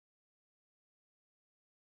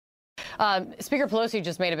Speaker Pelosi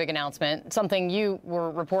just made a big announcement, something you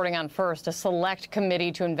were reporting on first, a select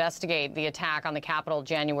committee to investigate the attack on the Capitol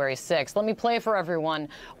January 6th. Let me play for everyone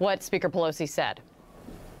what Speaker Pelosi said.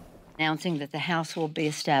 Announcing that the House will be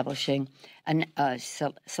establishing a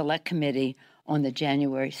select committee on the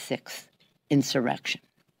January 6th insurrection.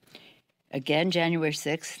 Again, January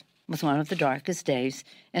 6th was one of the darkest days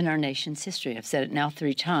in our nation's history. I've said it now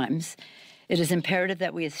 3 times. It is imperative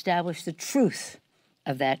that we establish the truth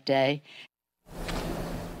of that day.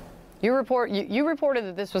 You reported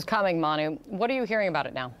that this was coming, Manu. What are you hearing about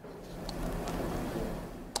it now?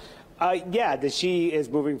 Yeah, that she is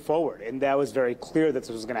moving forward, and that was very clear that this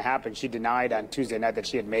was going to happen. She denied on Tuesday night that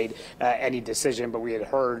she had made any decision, but we had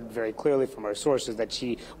heard very clearly from our sources that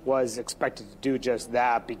she was expected to do just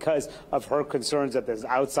that because of her concerns that this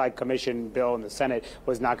outside commission bill in the Senate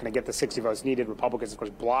was not going to get the 60 votes needed. Republicans, of course,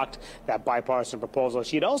 blocked that bipartisan proposal.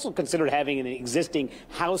 She had also considered having an existing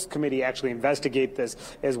House committee actually investigate this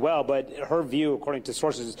as well, but her view, according to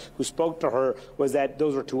sources who spoke to her, was that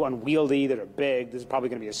those are too unwieldy, that are big. This is probably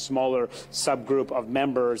going to be a smaller subgroup of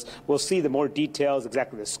members. We'll see the more details,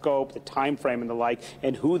 exactly the scope, the time frame and the like,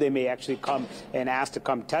 and who they may actually come and ask to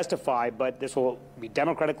come testify. But this will be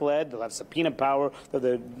Democratic-led. They'll have subpoena power.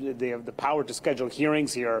 They have the power to schedule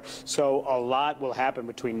hearings here. So a lot will happen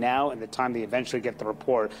between now and the time they eventually get the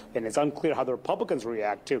report. And it's unclear how the Republicans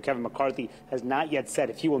react, too. Kevin McCarthy has not yet said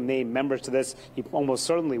if he will name members to this. He almost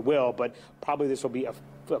certainly will, but probably this will be a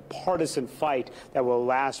partisan fight that will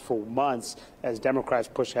last for months as Democrats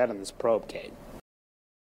push ahead on this probe, Kate.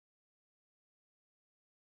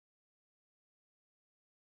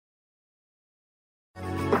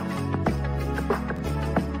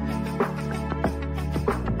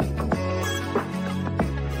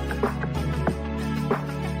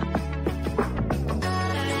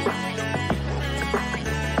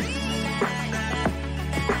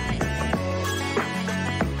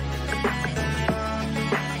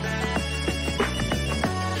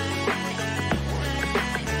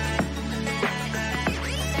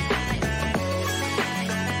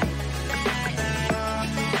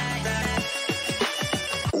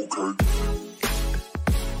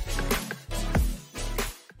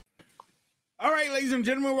 Ladies and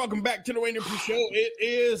gentlemen, welcome back to the Wayne Dupree Show. It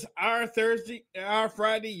is our Thursday, our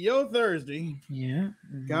Friday, your Thursday. Yeah.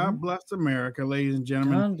 God bless America, ladies and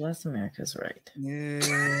gentlemen. God bless America's right.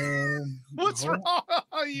 Yeah. What's wrong?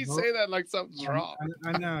 You say that like something's wrong.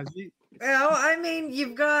 I know. Well, I mean,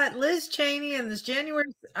 you've got Liz Cheney and this January.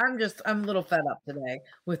 I'm a little fed up today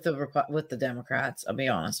with the Democrats. I'll be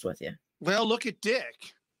honest with you. Well, look at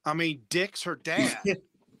Dick. I mean, Dick's her dad.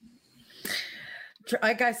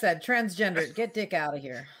 Like I said, transgender. Get Dick out of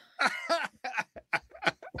here.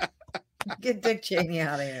 Get Dick Cheney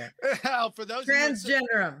out of here. For those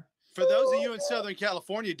transgender him. For those of you in Southern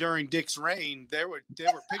California during Dick's reign, there were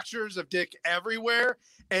pictures of Dick everywhere,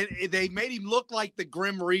 and they made him look like the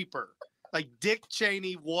Grim Reaper. Like Dick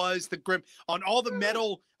Cheney was the Grim on all the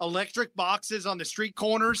metal electric boxes on the street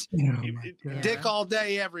corners. Dick all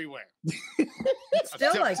day everywhere. It's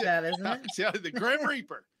still like that, isn't it? The Grim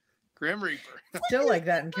Reaper. Grim Reaper. Still like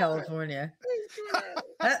that in California.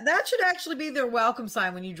 That should actually be their welcome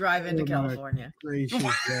sign when you drive into California. Gracious,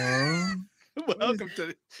 welcome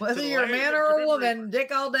to whether you're a man or a woman,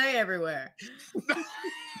 Dick all day everywhere.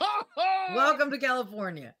 Welcome to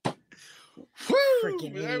California.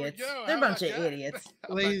 Freaking idiots. They're a bunch of idiots.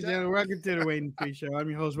 Ladies and gentlemen, welcome to the Wayne Dupree Show. I'm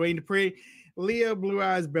your host, Wayne Dupree. Leah Blue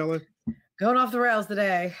Eyes Bella. Going off the rails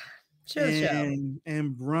today. Show.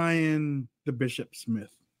 And Brian the Bishop Smith.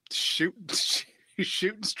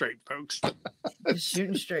 Shooting straight, folks. Just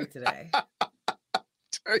shooting straight today.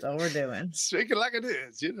 That's all we're doing. Speaking like it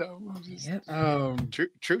is, you know. Yep.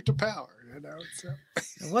 Truth to power, you know. So.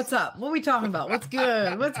 What's up? What are we talking about? What's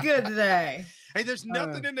good? What's good today? Hey, there's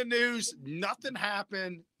nothing in the news. Nothing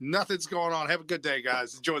happened. Nothing's going on. Have a good day,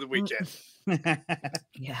 guys. Enjoy the weekend.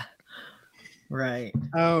 Yeah. Right.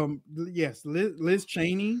 Yes, Liz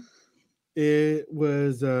Cheney. It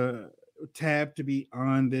was tabbed to be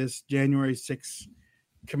on this January 6th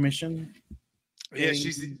commission. Yeah,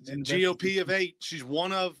 she's the GOP of 8. She's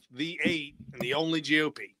one of the 8 and the only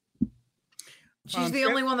GOP. She's the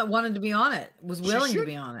only one that wanted to be on it, was willing to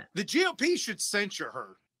be on it. The GOP should censure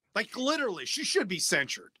her. Like, literally, she should be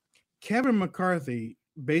censured. Kevin McCarthy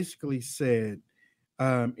basically said,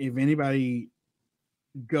 if anybody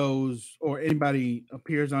goes or anybody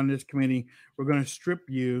appears on this committee, we're going to strip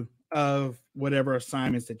you of whatever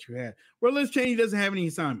assignments that you had. Well, Liz Cheney doesn't have any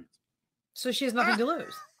assignments. So she has nothing to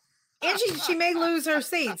lose. And she may lose her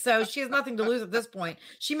seat, so she has nothing to lose at this point.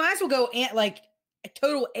 She might as well go like a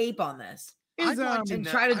total ape on this. And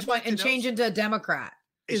try to join and change into a Democrat.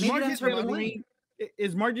 Is Maybe Margie that's her Taylor point. Greene?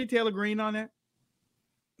 Is Margie Taylor Greene on that?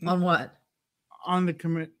 On what? On the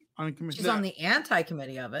commit? On the committee? She's on the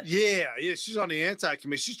anti-committee of it. Yeah, she's on the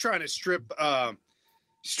anti-committee. She's trying to strip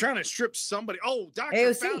somebody. Oh, Dr.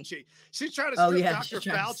 AOC. Fauci. She's trying to strip Dr. she's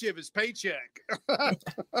trying to- Fauci of his paycheck.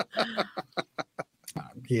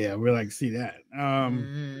 Yeah, we like to see that.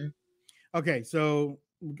 Mhm. Okay, so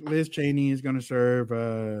Liz Cheney is going to serve.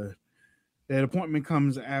 That appointment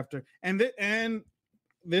comes after, and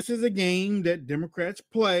this is a game that Democrats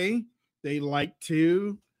play. They like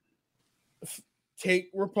to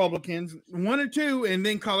take Republicans 1 or 2 and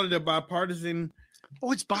then call it a bipartisan.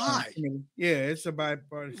 Oh, it's by. committee. Yeah, it's a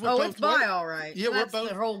bipartisan. Oh, both it's by ways. all right. Yeah, we're That's both-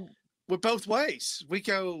 the whole, We're both ways. We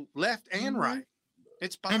go left and Mhm. right.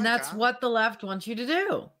 It's by. and that's guy. what the left wants you to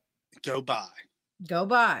do. Go by Go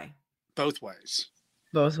by both ways.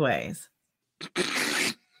 both ways.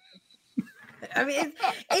 I mean,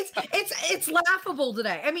 it's laughable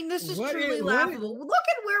today. I mean, this is What truly is- what is- laughable. Look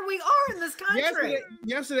at where we are in this country.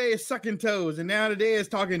 Yesterday is sucking toes, and now today is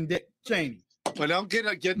talking Dick Cheney. But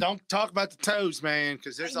don't talk about the toes, man,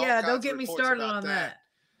 because there's all Yeah, kinds don't of get me reports started about on that.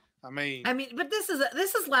 I mean, But this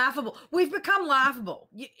is laughable. We've become laughable.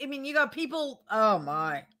 You got people. Oh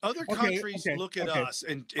my. other countries look at us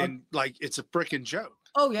and like it's a freaking joke.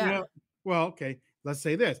 Oh yeah. Well, okay. Let's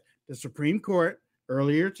say this: the Supreme Court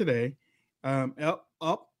earlier today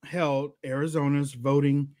upheld Arizona's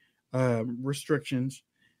voting restrictions,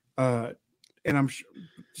 and I'm sure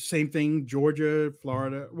same thing. Georgia,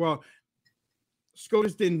 Florida. Well,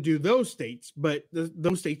 SCOTUS didn't do those states, but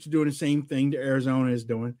those states are doing the same thing that Arizona is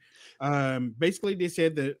doing. Basically, they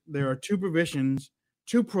said that there are two provisions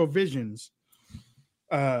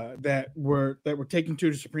that were taken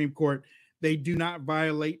to the Supreme Court. They do not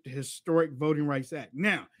violate the Historic Voting Rights Act.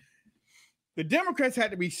 Now, the Democrats had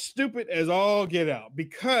to be stupid as all get out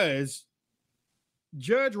because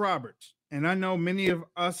Judge Roberts, and I know many of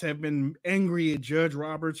us have been angry at Judge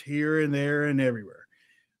Roberts here and there and everywhere,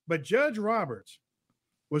 but Judge Roberts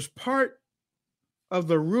was part of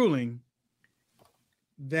the ruling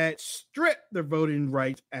that stripped the Voting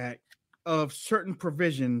Rights Act of certain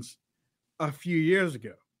provisions a few years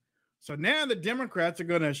ago. So now the Democrats are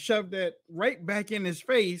going to shove that right back in his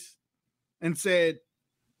face and said,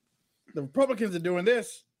 the Republicans are doing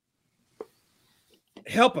this.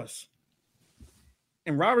 Help us.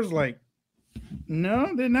 And Robert's like, no,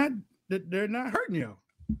 they're not. They're not hurting you.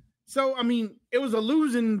 So, I mean, it was a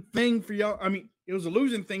losing thing for y'all. I mean, it was a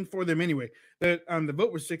losing thing for them anyway. The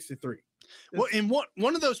vote was 6-3. Well, and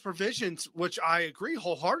one of those provisions, which I agree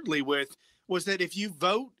wholeheartedly with, was that if you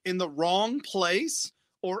vote in the wrong place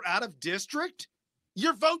or out of district,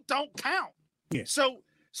 your vote don't count. Yeah. So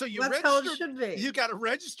you That's how it register. should be. You got to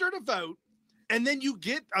register to vote, and then you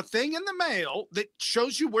get a thing in the mail that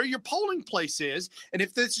shows you where your polling place is. And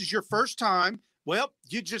if this is your first time, well,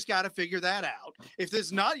 you just got to figure that out. If this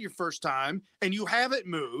is not your first time and you haven't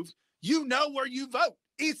moved, you know where you vote.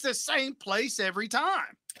 It's the same place every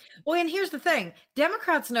time. Well, and here's the thing.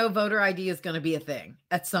 Democrats know voter ID is going to be a thing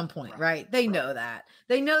at some point, right? They know that.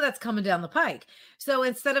 They know that's coming down the pike. So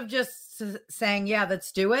instead of just saying, yeah,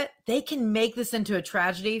 let's do it, they can make this into a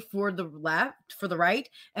tragedy for the left, for the right,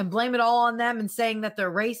 and blame it all on them and saying that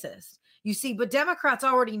they're racist. You see, but Democrats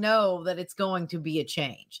already know that it's going to be a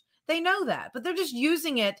change. They know that, but they're just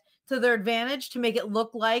using it to their advantage to make it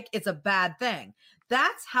look like it's a bad thing.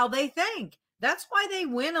 That's how they think. That's why they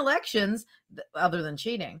win elections, other than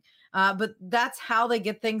cheating. But that's how they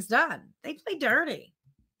get things done. They play dirty.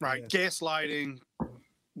 Right. Yeah. Gaslighting,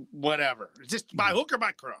 whatever. Just by hook or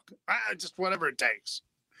by crook. Just whatever it takes.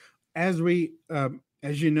 As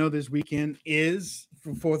you know, this weekend is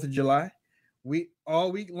for 4th of July.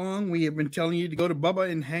 All week long, we have been telling you to go to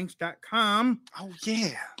bubbaandhanks.com Oh,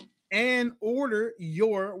 yeah. and order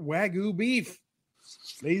your Wagyu beef.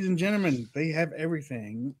 Ladies and gentlemen, they have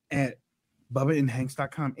everything at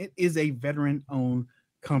bubbaandhanks.com. It is a veteran-owned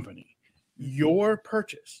company. Your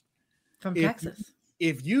purchase, From If- Texas.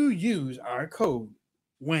 if you use our code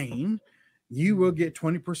Wayne, you will get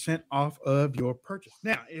 20% off of your purchase.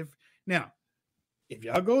 Now, if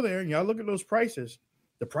y'all go there and y'all look at those prices,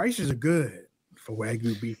 the prices are good for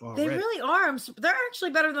Wagyu beef already. They really are. They're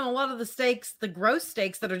actually better than a lot of the steaks, the gross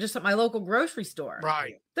steaks that are just at my local grocery store.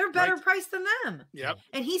 Right. They're better Right. priced than them. Yep.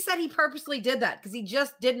 And he said he purposely did that because he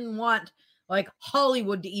just didn't want like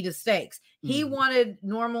Hollywood to eat his steaks. He Mhm. wanted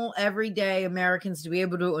normal, everyday Americans to be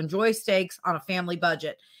able to enjoy steaks on a family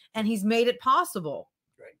budget. And he's made it possible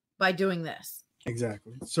Right. by doing this.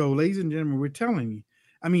 Exactly. So, ladies and gentlemen, we're telling you.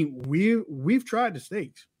 I mean, we've tried the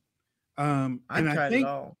steaks. I've And tried I think it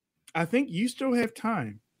all. you still have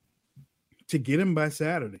time to get them by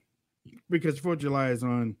Saturday. because 4th of July is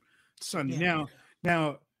on Sunday.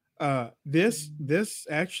 Yeah. This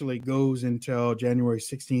actually goes until January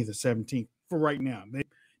 16th or 17th for right now.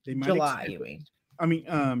 They might July, extend you mean? I mean,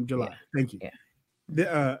 July. Yeah. Thank you.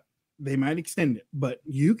 Yeah. They might extend it, but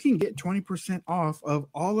you can get 20% off of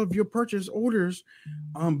all of your purchase orders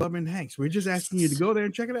on Bubba and Hanks. We're just asking you to go there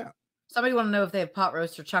and check it out. Somebody want to know if they have pot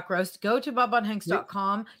roast or chuck roast? Go to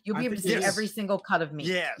bubbaandhanks.com. You'll be able to see yes. every single cut of meat.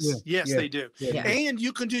 Yes, they do. Yeah. And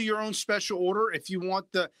you can do your own special order if you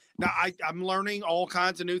want the. Now I'm learning all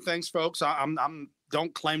kinds of new things, folks. I'm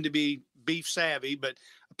don't claim to be beef savvy, but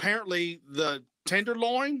apparently the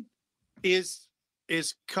tenderloin is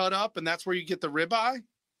cut up, and that's where you get the ribeye.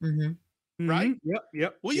 Mm-hmm. Right?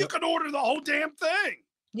 Yep. Well, you can order the whole damn thing.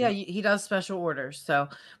 Yeah, he does special orders. So,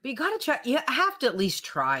 but you got to try. You have to at least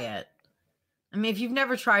try it. I mean, if you've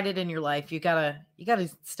never tried it in your life, you gotta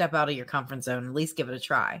step out of your comfort zone. At least give it a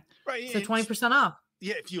try. Right. So 20% off.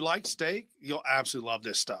 Yeah, if you like steak, you'll absolutely love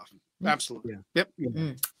this stuff. Mm. Absolutely. Yeah. Yep.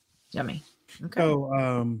 Mm. Yummy. Okay.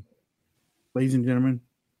 So, ladies and gentlemen,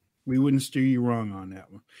 we wouldn't steer you wrong on that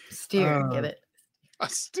one. Steer, get it? A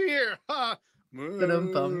steer, huh?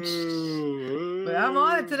 Ba-dum-bum. But I'm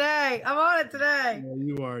on it today. Yeah,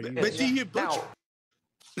 you are. But do you butcher?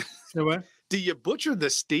 So what? Do you butcher the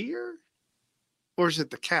steer, or is it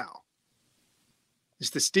the cow?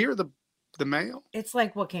 Is the steer the male? It's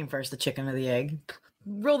like what came first, the chicken or the egg?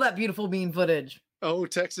 Roll that beautiful bean footage. Oh,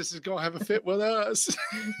 Texas is gonna have a fit with us.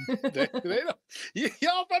 they don't.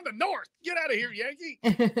 Y'all from the north, get out of here, Yankee.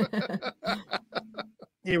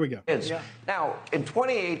 Here we go. Yeah. Now, in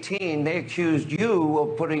 2018, they accused you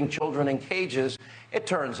of putting children in cages. It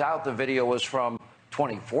turns out the video was from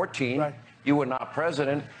 2014. Right. You were not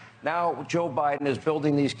president. Now, Joe Biden is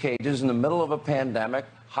building these cages in the middle of a pandemic,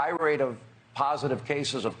 high rate of positive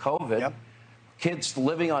cases of COVID, kids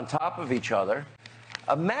living on top of each other.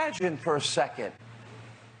 Imagine for a second,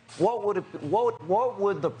 what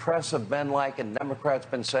would the press have been like and Democrats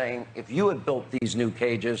been saying if you had built these new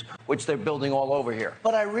cages, which they're building all over here?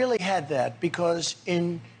 But I really had that because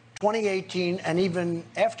in 2018 and even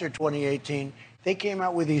after 2018, they came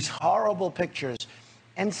out with these horrible pictures.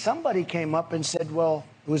 And somebody came up and said, well,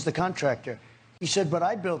 it was the contractor. He said, but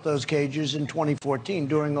I built those cages in 2014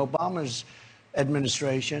 during Obama's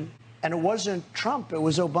administration. And it wasn't Trump, it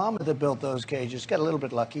was Obama that built those cages. Got a little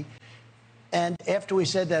bit lucky. And after we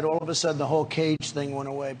said that, all of a sudden the whole cage thing went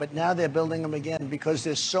away. But now they're building them again because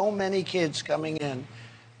there's so many kids coming in.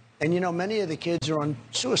 And, you know, many of the kids are on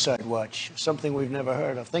suicide watch, something we've never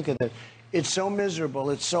heard of. Think of it. It's so miserable.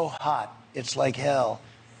 It's so hot. It's like hell.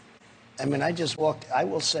 I mean, I just walked, I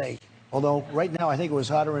will say, although right now I think it was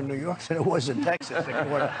hotter in New York than it was in Texas.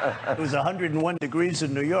 It was 101 degrees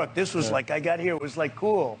in New York. This was like, I got here, it was like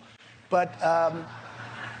cool. But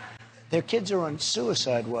their kids are on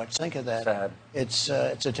suicide watch. Think of that. Sad. It's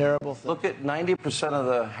a terrible thing. Look at 90% of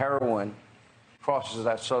the heroin crosses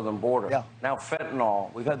that southern border. Yeah. Now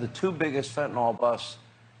fentanyl. We've had the two biggest fentanyl busts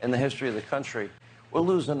in the history of the country. We're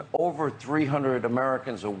losing over 300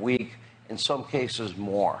 Americans a week, in some cases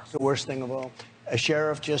more. It's the worst thing of all. A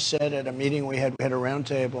sheriff just said at a meeting we had a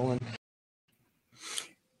roundtable, and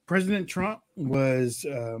President Trump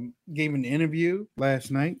gave an interview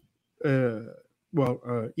last night.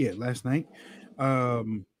 Last night.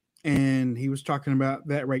 And he was talking about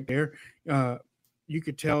that right there. You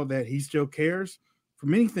could tell that he still cares for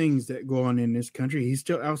many things that go on in this country. He's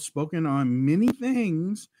still outspoken on many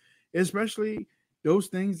things, especially those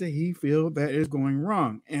things that he feels that is going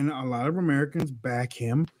wrong. And a lot of Americans back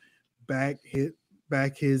him, back the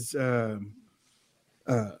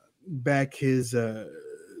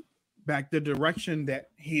direction that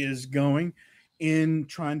he is going in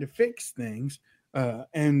trying to fix things.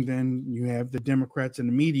 And then you have the Democrats and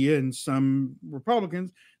the media and some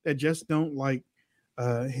Republicans that just don't like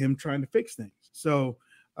him trying to fix things. So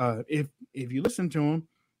if you listen to him,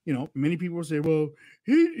 you know, many people say, well,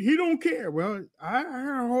 he don't care. Well, I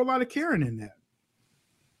heard a whole lot of caring in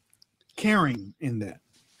that.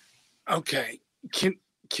 Okay.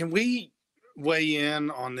 Can we weigh in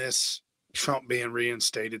on this Trump being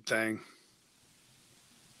reinstated thing?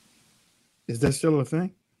 Is that still a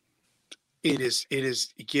thing? It is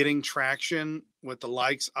getting traction with the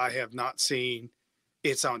likes I have not seen.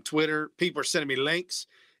 It's on Twitter. People are sending me links.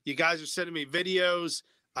 You guys are sending me videos.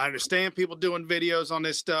 I understand people doing videos on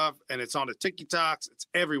this stuff, and it's on the TikToks. It's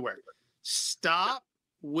everywhere. Stop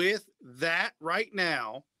with that right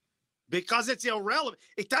now because it's irrelevant.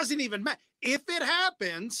 It doesn't even matter. If it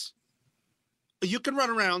happens, you can run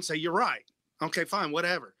around and say, you're right. Okay, fine,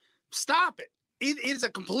 whatever. Stop it. It is a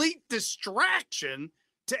complete distraction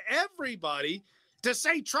to everybody to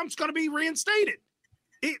say Trump's going to be reinstated.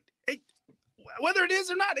 whether it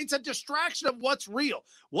is or not. It's a distraction of what's real.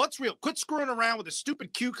 What's real? Quit screwing around with the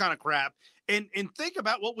stupid Q kind of crap and think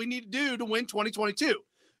about what we need to do to win 2022.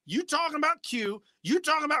 You talking about Q, you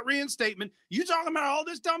talking about reinstatement, you talking about all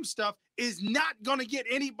this dumb stuff is not going to get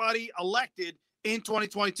anybody elected in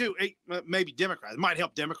 2022. Maybe Democrats. It might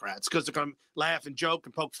help Democrats because they're going to laugh and joke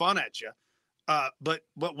and poke fun at you. But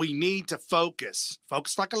we need to focus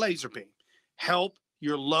like a laser beam. Help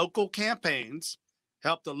your local campaigns.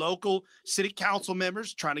 Help the local city council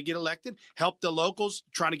members trying to get elected. Help the locals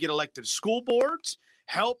trying to get elected to school boards.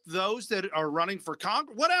 Help those that are running for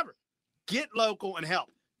Congress. Whatever. Get local and help.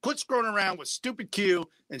 Quit screwing around with stupid Q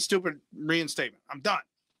and stupid reinstatement. I'm done.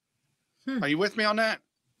 Are you with me on that?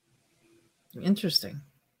 Interesting.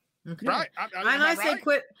 Okay. Right.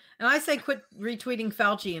 I say quit retweeting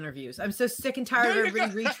Fauci interviews. I'm so sick and tired of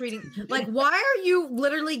everybody retweeting. Like, why are you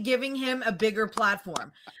literally giving him a bigger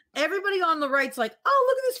platform? Everybody on the right's like, oh,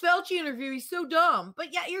 look at this Fauci interview. He's so dumb.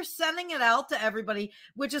 But yet you're sending it out to everybody,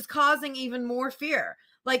 which is causing even more fear.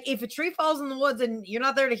 Like, if a tree falls in the woods and you're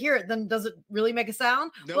not there to hear it, then does it really make a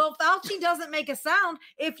sound? Nope. Well, Fauci doesn't make a sound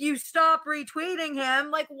if you stop retweeting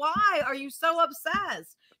him. Like, why are you so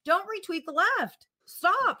obsessed? Don't retweet the left.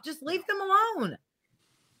 Stop. Just leave them alone.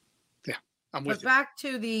 Yeah, I'm with but you. Back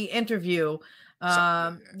to the interview.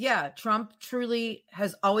 Trump truly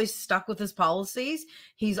has always stuck with his policies.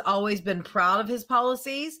 He's always been proud of his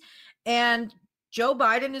policies. And Joe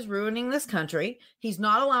Biden is ruining this country. He's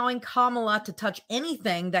not allowing Kamala to touch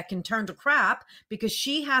anything that can turn to crap because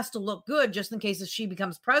she has to look good just in case if she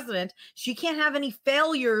becomes president. She can't have any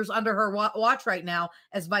failures under her watch right now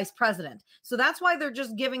as vice president. So that's why they're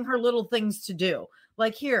just giving her little things to do.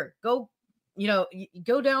 Like, here, go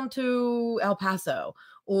down to El Paso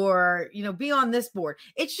or, be on this board.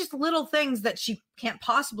 It's just little things that she can't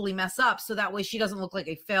possibly mess up. So that way she doesn't look like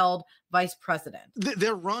a failed vice president.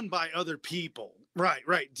 They're run by other people. Right.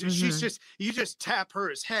 Mm-hmm. She's you just tap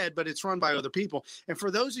her as head, but it's run by other people. And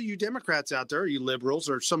for those of you Democrats out there, you liberals,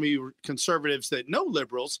 or some of you conservatives that know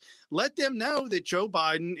liberals, let them know that Joe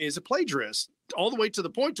Biden is a plagiarist all the way to the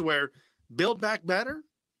point to where Build Back Better,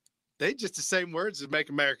 they just the same words as Make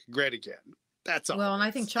America Great Again. That's all. Well, and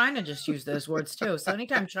I think China just used those words too. So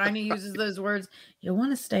anytime China uses those words, you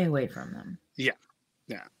want to stay away from them. Yeah.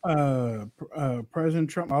 President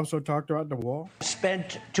Trump also talked about the wall.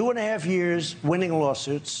 Spent 2.5 years winning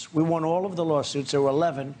lawsuits. We won all of the lawsuits. There were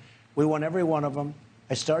 11. We won every one of them.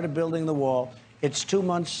 I started building the wall. It's 2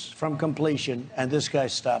 months from completion, and this guy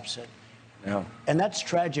stops it. Yeah. And that's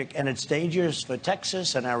tragic, and it's dangerous for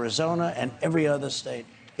Texas and Arizona and every other state.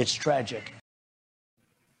 It's tragic.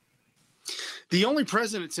 The only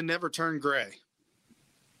president to never turn gray.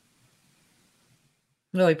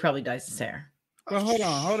 Well, he probably dyes his hair. Well,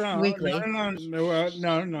 hold on. Weekly. No.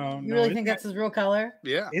 You really think that's his real color?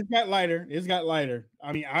 Yeah. It's got lighter.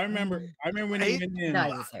 I mean, I remember when he went in.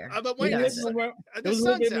 Dyes his hair. But wait, it was a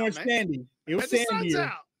little bit more sandy. It was sandy.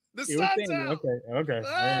 The sun's out. Okay.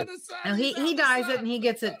 No, he dyes it and he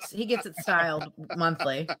gets it styled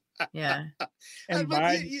monthly. Yeah.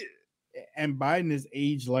 And Biden is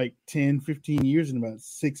aged like 10, 15 years in about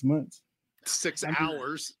 6 months. 6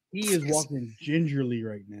 hours. He is walking gingerly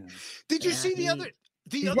right now. Did you see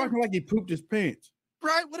he's walking like he pooped his pants.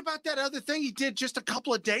 Right. What about that other thing he did just a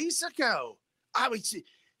couple of days ago?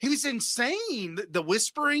 He was insane. The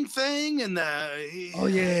whispering thing and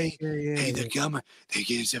Hey, they're coming. They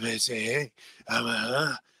get somebody say, hey,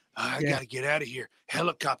 I got to get out of here.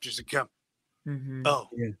 Helicopters are coming. Mm-hmm.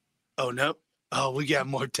 Oh, no. Oh, we got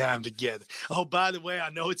more time together. Oh, by the way, I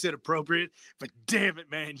know it's inappropriate, but damn it,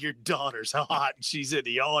 man, your daughter's hot. She's in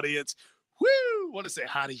the audience. Woo! Want to say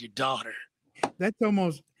hi to your daughter. That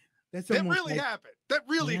really happened. That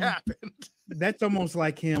really happened. That's almost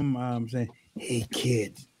like him saying, hey,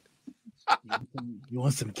 kid, you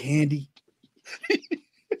want some candy? I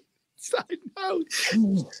know.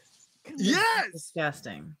 Yes.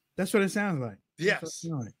 Disgusting. That's what it sounds like. Yes.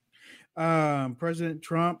 President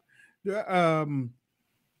Trump. You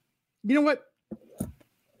know what?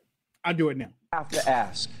 I'll do it now. I have to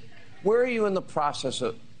ask, where are you in the process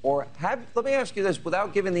of, let me ask you this,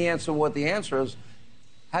 without giving the answer what the answer is,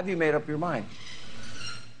 have you made up your mind?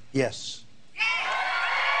 Yes.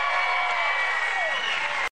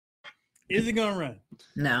 Is he going to run?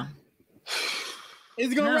 No. Is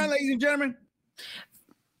he going to run, ladies and gentlemen?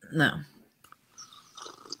 No.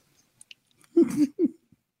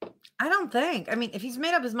 I don't think. I mean, if he's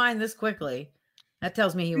made up his mind this quickly, that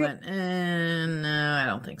tells me he went, no, I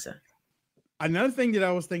don't think so. Another thing that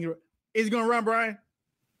I was thinking, is he going to run, Brian?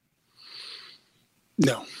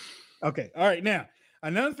 No. Okay. All right. Now,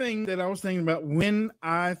 another thing that I was thinking about when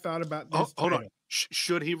I thought about this. Hold on.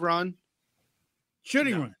 Should he run? Should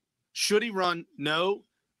he No. run? Should he run? No.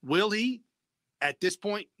 Will he? At this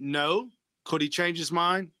point, no. Could he change his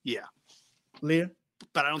mind? Yeah. Leah,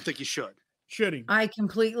 But I don't think he should. should he? I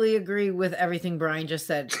completely agree with everything Brian just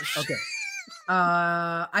said. Okay.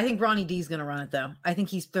 I think Ronnie D is going to run it though. I think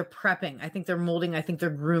they're prepping. I think they're molding. I think they're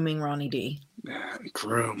grooming Ronnie D.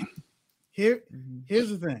 Groom. Here's Mm-hmm.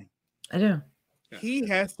 the thing. I do. He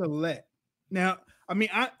has to let. Now, I mean,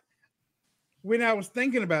 when I was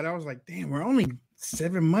thinking about it, I was like, damn, we're only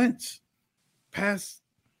 7 months past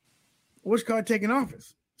what's called taking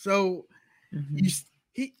office. So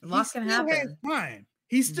he Lots can still has happen. time.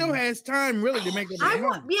 He still has time really to make it. But I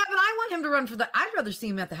want him to run for the. I'd rather see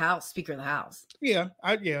him at the House, Speaker of the House,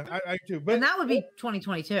 I do. But and that would be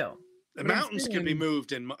 2022. The But I'm mountains can be saying-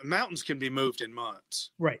 moved in months.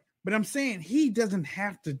 right. But I'm saying he doesn't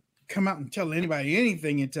have to come out and tell anybody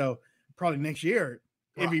anything until probably next year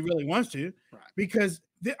if he really wants to. Right. Because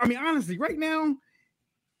I mean, honestly, right now,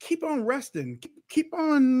 keep on resting, keep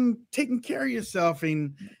on taking care of yourself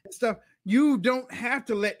and stuff. You don't have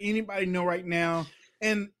to let anybody know right now.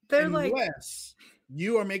 And They're unless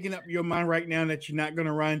you are making up your mind right now that you're not going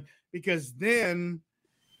to run, because then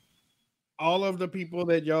all of the people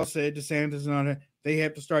that y'all said, DeSantis and all that, they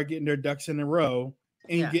have to start getting their ducks in a row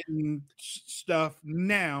and getting stuff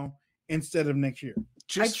now instead of next year.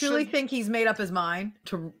 I truly think he's made up his mind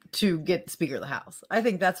to get Speaker of the House. I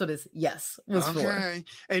think that's what his yes was for. Okay.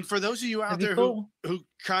 And for those of you out That'd be there cool. who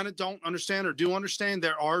kind of don't understand or do understand,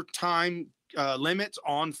 there are time limits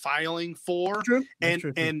on filing for. True. And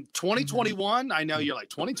True. and 2021, I know you're like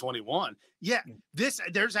 2021. Yeah,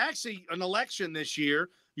 there's actually an election this year.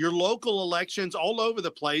 Your local elections all over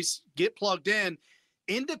the place get plugged in.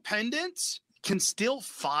 Independents can still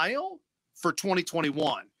file for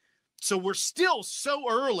 2021. So we're still so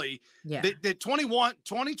early that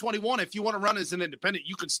 2021, if you want to run as an independent,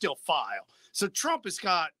 you can still file. So Trump has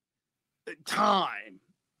got time.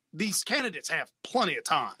 These candidates have plenty of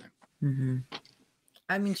time. Mm-hmm.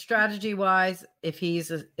 I mean, strategy wise, if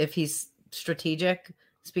he's strategic,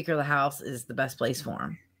 Speaker of the House is the best place for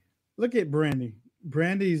him. Look at Brandy.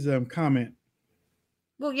 Brandy's comment.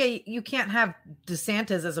 Well, yeah, you can't have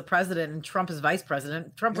DeSantis as a president and Trump as vice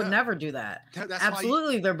president. Trump would never do that. That's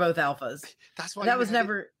Absolutely, they're both alphas. That's why that was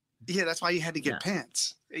never. That's why you had to get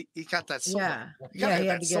Pence. He got that soy. He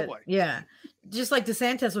had to get. Yeah, just like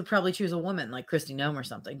DeSantis would probably choose a woman like Kristi Noem or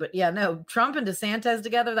something. But yeah, no, Trump and DeSantis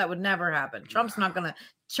together, that would never happen. Trump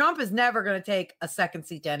is never gonna take a second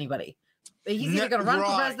seat to anybody. He's either going to run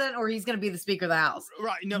for president or he's going to be the Speaker of the House.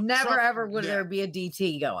 Right. No, never Trump, ever would there be a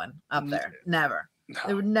DT going up there. Never. No.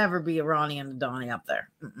 There would never be a Ronnie and a Donnie up there.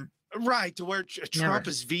 Mm-mm. Right. To where Trump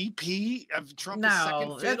is VP, Trump is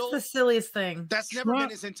second fiddle. That's the silliest thing. That's never been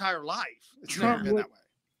his entire life. It's never been that way.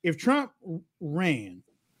 If Trump ran,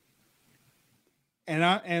 and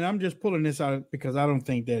I'm just pulling this out because I don't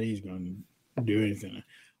think that he's going to do anything.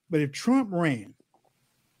 But if Trump ran,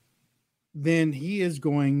 then he is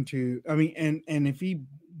going to, I mean, and if he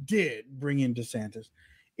did bring in DeSantis,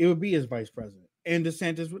 it would be as vice president, and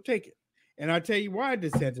DeSantis would take it. And I'll tell you why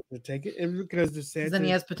DeSantis would take it. It's because DeSantis then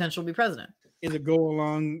he has potential to be president. Is a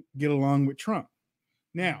get along with Trump.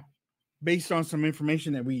 Now, based on some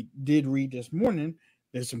information that we did read this morning,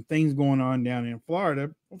 there's some things going on down in Florida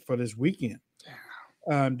for this weekend.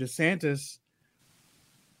 DeSantis,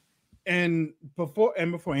 and before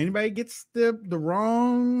anybody gets the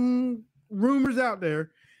wrong rumors out there,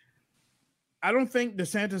 I don't think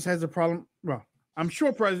DeSantis has a problem. Well, I'm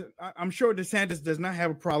sure DeSantis does not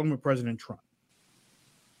have a problem with President Trump.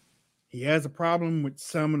 He has a problem with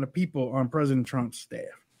some of the people on President Trump's staff.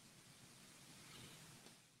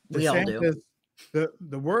 We all do.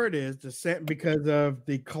 The word is because of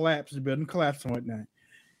the building collapse and whatnot.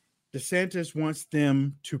 DeSantis wants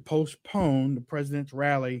them to postpone the president's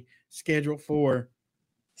rally scheduled for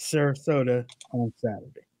Sarasota on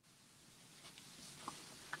Saturday.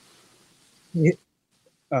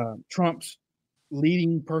 Trump's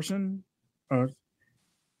leading person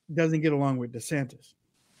doesn't get along with DeSantis.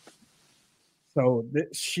 So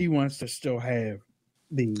she wants to still have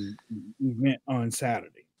the event on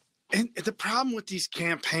Saturday. And the problem with these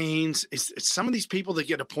campaigns is some of these people that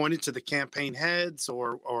get appointed to the campaign heads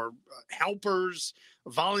or helpers,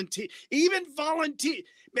 volunteer.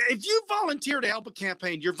 If you volunteer to help a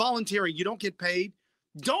campaign, you're volunteering. You don't get paid.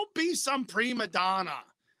 Don't be some prima donna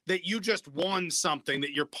that you just won something,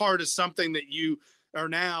 that you're part of something, that you are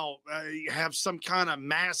now have some kind of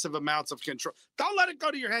massive amounts of control. Don't let it go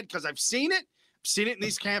to your head, because I've seen it. I've seen it in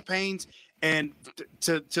these campaigns. And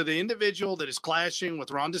to the individual that is clashing with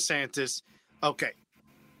Ron DeSantis, okay,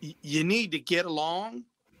 you need to get along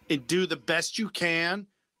and do the best you can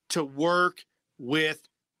to work with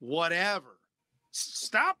whatever.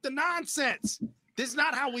 Stop the nonsense. This is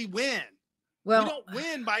not how we win. Well, we don't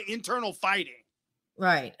win by internal fighting.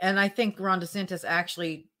 right. And I think Ron DeSantis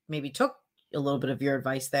actually maybe took a little bit of your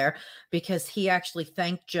advice there, because he actually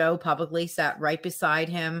thanked Joe publicly, sat right beside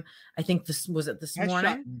him. I think this was it this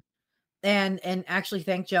morning. And actually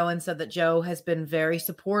thanked Joe and said that Joe has been very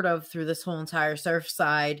supportive through this whole entire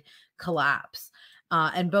Surfside collapse.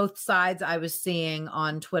 And both sides I was seeing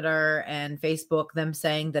on Twitter and Facebook, them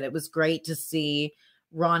saying that it was great to see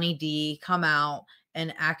Ronnie D come out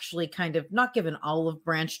and actually kind of not give an olive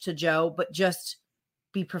branch to Joe, but just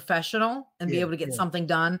be professional and be able to get something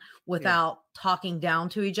done without talking down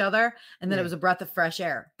to each other. And then it was a breath of fresh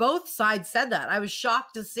air. Both sides said that. I was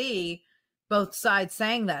shocked to see both sides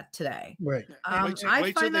saying that today. Right. I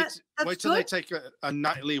find that's wait till they good. take a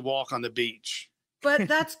nightly walk on the beach. But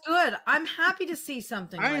that's good. I'm happy to see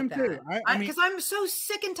something I like am that. too. I mean, Because I'm so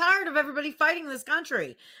sick and tired of everybody fighting this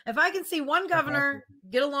country. If I can see one governor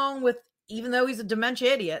get along with, even though he's a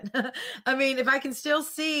dementia idiot, I mean, if I can still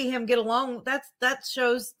see him get along, that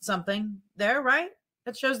shows something there, right?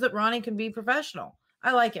 That shows that Ronnie can be professional.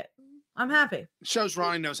 I like it. I'm happy. Shows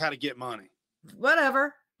Ronnie knows how to get money.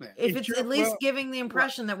 Whatever. Yeah. If it's at least Well, giving the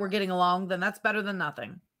impression that we're getting along, then that's better than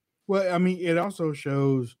nothing. well, I mean, it also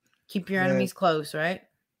shows Keep your enemies close, right?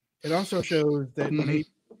 that Mhm.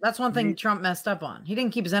 That's one thing Trump messed up on. He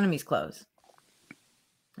didn't keep his enemies close.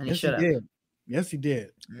 And he yes, should have. he did. Yes, he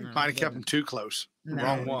did. Might have kept him too close. No.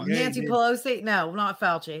 Wrong one. Yeah, Nancy he did. Pelosi? No, not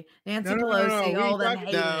Fauci. Nancy No, Pelosi, we all ain't them talking-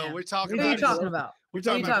 hating No, him. we're talking Who are you about talking about? we're Who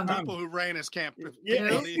are you talking about talking people who ran his camp. Yeah.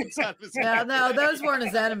 on the inside of his Yeah, camp. no, those weren't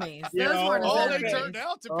his enemies. Yeah, Those weren't his Oh, they enemies. turned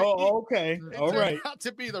out to be. Oh, okay. They All turned right. out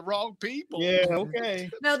to be the wrong people. Yeah, okay.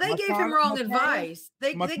 No, they gave him McConnell- wrong McConnell? advice.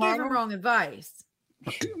 They gave him McConnell? wrong advice.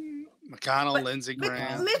 McConnell, But- Lindsey But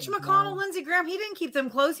Graham. Mitch McConnell, Lindsey Graham, he didn't keep them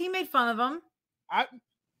close. He made fun of them.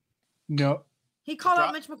 No. He called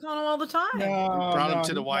out Brought- Mitch McConnell all the time. No, Brought him no,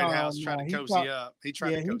 to the White no, House, no, tried to he cozy talked- up. He tried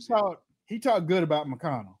Yeah, to he cozy up. talked good about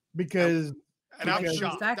McConnell because And I'm because-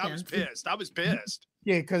 shocked. I was pissed. I was pissed.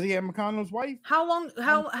 because he had McConnell's wife. How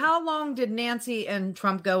long did Nancy and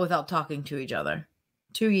Trump go without talking to each other?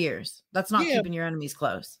 2 years. That's not Yeah. keeping your enemies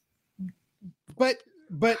close. But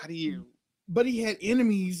How do you but he had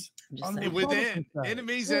enemies Just on the saying. within Republican side.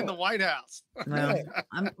 enemies Yeah. in the White House? No,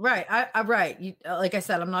 I'm right. I'm right. You, like I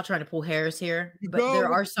said, I'm not trying to pull hairs here, You but go there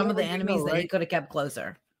with are some of the what you know, enemies that he right? could have kept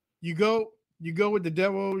closer. You go with the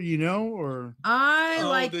devil, or I Oh,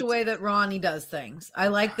 like the that's- way that Ronnie does things. I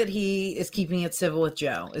like that he is keeping it civil with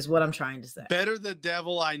Joe, is what I'm trying to say. Better the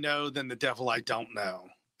devil I know than the devil I don't know.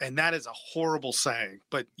 And that is a horrible saying.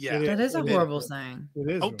 But yeah. It That is a It is. horrible saying. it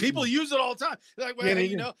is. Oh, people use it all the time. They're like, well, Yeah, hey, they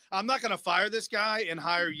you do. know, I'm not going to fire this guy and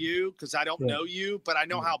hire you because I don't Yeah. know you, but I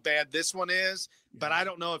know Yeah. how bad this one is. But I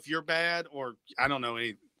don't know if you're bad or I don't know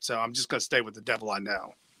any. So I'm just going to stay with the devil I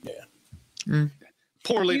know. Yeah. Mm.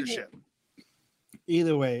 Poor leadership.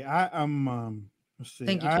 Either way, I'm let's see.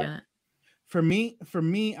 Thank you, Janet. For me,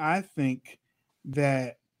 I think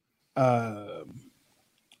that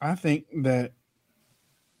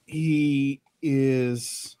he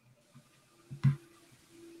is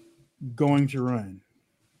going to run.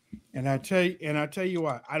 And I tell you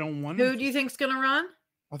what, I don't want Who him do you think's going to run?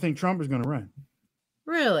 I think Trump is going to run.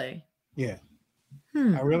 Really? Yeah,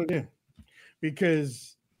 Hmm. I really do.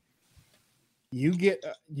 Because you get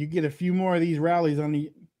a few more of these rallies on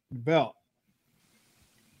the belt.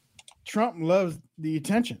 Trump loves the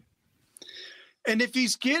attention. And if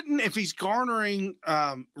he's garnering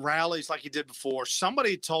rallies like he did before,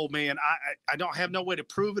 somebody told me, and I don't have no way to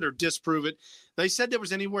prove it or disprove it. They said there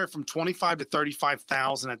was anywhere from 25 to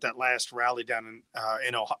 35,000 at that last rally down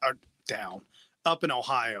in Ohio, up in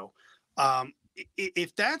Ohio.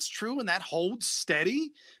 If that's true and that holds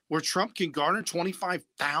steady, where Trump can garner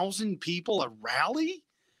 25,000 people a rally,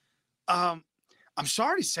 I'm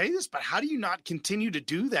sorry to say this, but how do you not continue to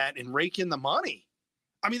do that and rake in the money?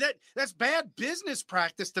 I mean, that's bad business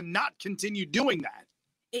practice to not continue doing that.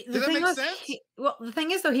 Does that make sense? The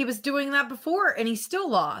thing is, though, he was doing that before and he still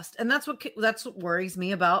lost. And that's what worries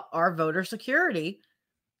me about our voter security.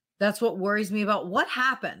 That's what worries me about what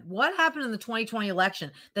happened. What happened in the 2020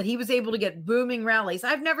 election that he was able to get booming rallies?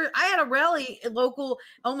 I had a rally local,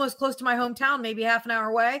 almost close to my hometown, maybe half an hour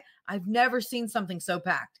away. I've never seen something so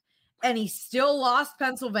packed. And he still lost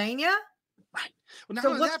Pennsylvania. Right. Well,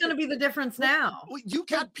 So what's going to be the difference now? Well, you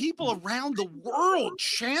got people around the world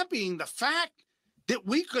championing the fact that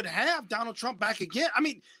we could have Donald Trump back again. I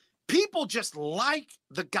mean, people just like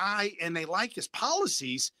the guy and they like his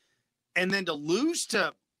policies, and then to lose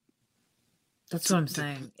to That's what I'm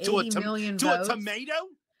saying. to 80 million a votes. tomato.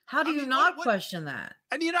 How do you not question that?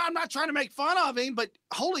 And I'm not trying to make fun of him, but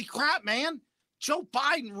holy crap, man, Joe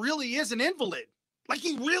Biden really is an invalid. Like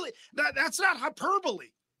he really, that's not hyperbole.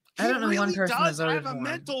 I don't know really one person that does voted have a for him.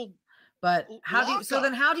 mental. But how do you? So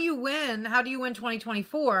lockup. then, how do you win? How do you win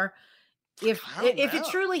 2024 if it know.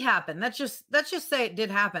 truly happened? Let's just say it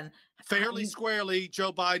did happen. Fairly squarely,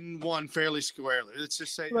 Joe Biden won fairly squarely. Let's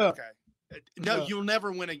just say, Look, okay. No, you'll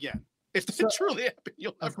never win again. If it truly happened,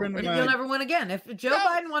 you'll never friend of win. mine- You'll never win again. If Joe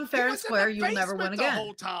Biden won fair and square, you'll never win The again.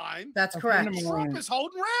 whole time. That's A friend correct. of Trump is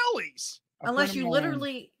holding rallies. Unless you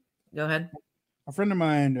literally go ahead A friend of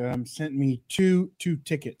mine sent me two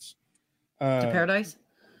tickets. to paradise.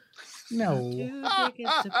 No. 2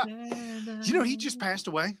 tickets to paradise. You know, he just passed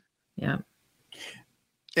away. Yeah.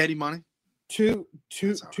 Eddie Money. Two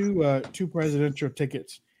presidential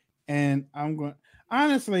tickets, and I'm going.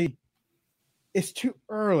 Honestly, it's too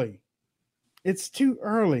early. It's too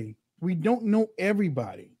early. We don't know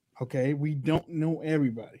everybody. Okay, we don't know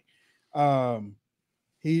everybody.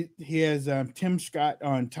 He has Tim Scott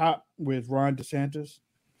on top with Ron DeSantis.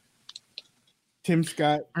 Tim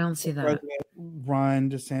Scott. I don't see that. President, Ron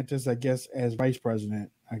DeSantis, I guess, as vice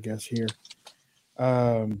president. I guess here.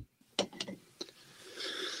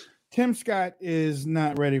 Tim Scott is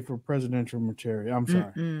not ready for presidential material. I'm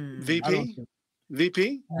sorry. VP?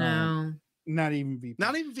 VP? No. Not even VP.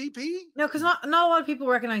 Not even VP? No, because not a lot of people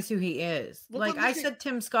recognize who he is. Well, like but I look at- said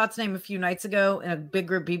Tim Scott's name a few nights ago in a big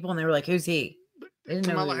group of people, and they were like, "Who's he?" They didn't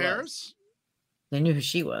know who Kamala he was. Harris? They knew who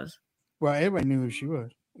she was. Well, everybody knew who she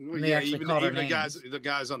was. Well, They actually even, called her even names. the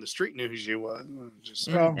guys on the street knew who she was. Just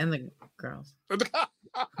And, Well- and the girls. But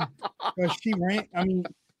she ran. I mean,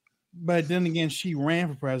 but then again, she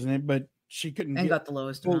ran for president, but she couldn't And get got the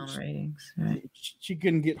lowest amount votes. of ratings. Right. She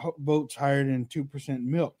couldn't get votes higher than 2%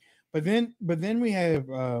 milk. But then we have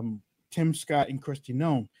Tim Scott and Kristi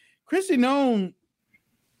Noem. Kristi Noem,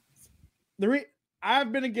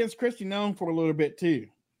 I've been against Kristi Noem for a little bit too,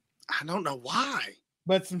 I don't know why.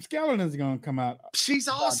 but some skeletons are going to come out, She's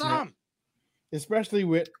awesome. especially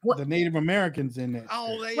with What- the Native Americans in it.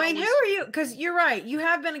 Oh, they Wayne, who always- are you? Because you're right. You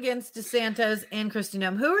have been against DeSantis and Kristi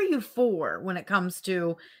Noem. Who are you for when it comes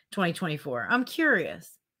to 2024? I'm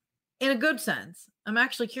curious. In a good sense. I'm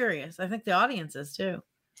actually curious. I think the audience is too.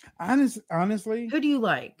 Honestly, Who do you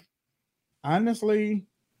like? I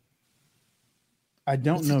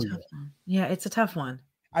don't It's a know tough yet. one. Yeah, it's a tough one.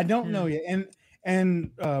 I don't know yet.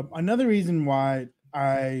 And another reason why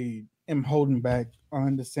I am holding back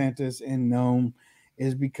on DeSantis and Noem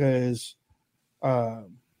is because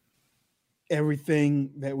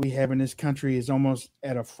everything that we have in this country is almost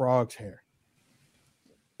at a frog's hair.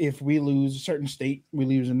 If we lose a certain state, we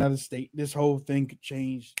lose another state. This whole thing could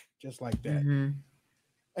change just like that. Mhm.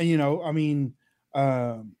 And I mean,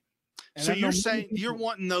 and So I know you're many saying people- you're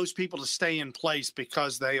wanting those people to stay in place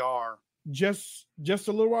because they are. just a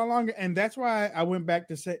little while longer, and that's why I went back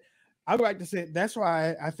to say, that's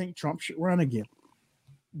why I think Trump should run again.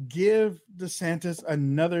 Give DeSantis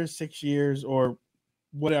another 6 years or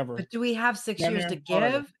whatever. But do we have 6 Down years there to in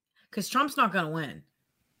Florida. give? Because Trump's not going to win.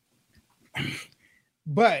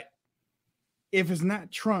 But if it's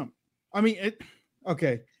not Trump, I mean,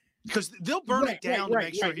 okay. Because they'll burn Right, it down to right,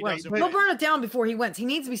 make sure right, he right. doesn't But- He'll win. burn it down before he wins. He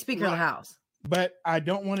needs to be Speaker of the Right. House. But I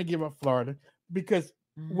don't want to give up Florida because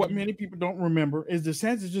what Mhm. many people don't remember is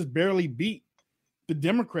DeSantis just barely beat the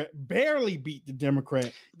Democrat.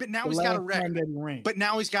 But now the he's got a last time record. that he ran. But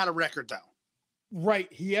now he's got a record, though.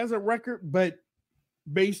 Right, he has a record, but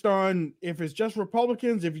based on if it's just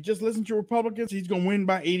Republicans, if you just listen to Republicans, he's going to win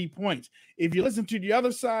by 80 points. If you listen to the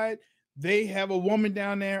other side, they have a woman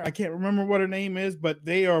down there. I can't remember what her name is, but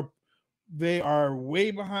they are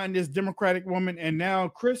way behind this Democratic woman. And now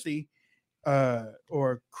Chrissy,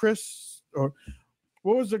 or Chris, or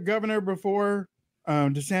what was the governor before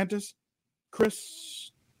DeSantis?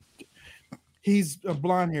 Chris, he's a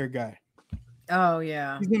blonde hair guy. Oh,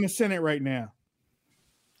 yeah. He's in the Senate right now.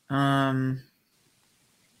 I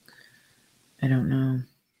don't know.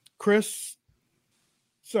 Chris,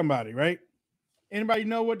 somebody, right? Anybody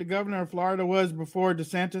know what the governor of Florida was before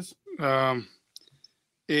DeSantis?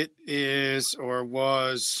 It is or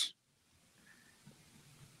was.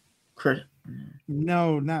 Chris.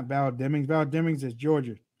 No, not Val Demings. Val Demings is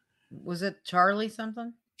Georgia. Was it Charlie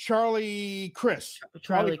something? Charlie Chris.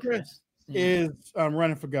 Charlie Chris. Yeah. is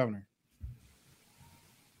running for governor.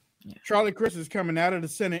 Yeah. Charlie Chris is coming out of the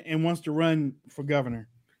Senate and wants to run for governor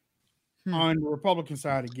on the Republican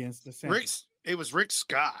side against DeSantis. It was Rick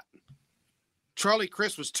Scott. Charlie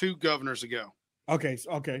Crist was 2 governors ago. Okay,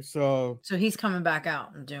 so So he's coming back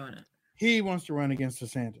out and doing it. he wants to run against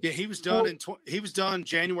DeSantis. Yeah, he was done he was done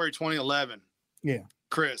January 2011. Yeah.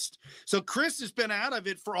 Chris. So Chris has been out of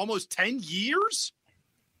it for almost 10 years.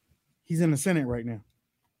 He's in the Senate right now.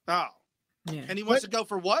 Oh, Yeah. and he wants to go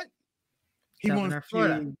for what? He Governor of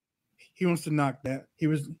Florida. He wants to knock that. He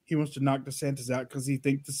wants to knock DeSantis out because he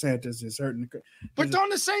thinks DeSantis is hurting. But they're on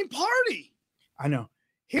the same party. I know.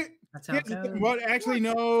 That's how it goes. Well, actually,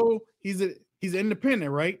 no. He's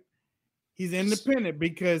independent, right? He's independent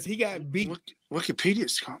because he got beat.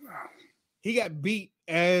 Wikipedia's coming out. He got beat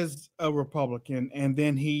as a Republican, and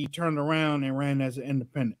then he turned around and ran as an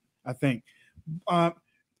independent, I think. I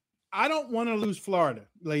don't want to lose Florida,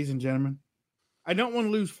 ladies and gentlemen. I don't want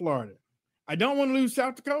to lose Florida. I don't want to lose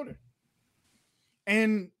South Dakota.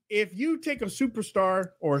 And if you take a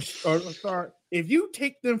superstar or a star, if you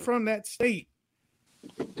take them from that state,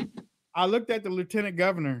 I looked at the lieutenant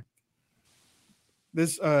governor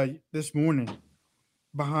this morning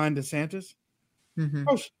behind DeSantis. Mhm.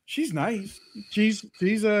 Oh, she's nice. She's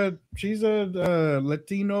a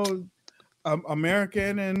Latino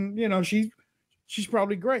American, and you know she's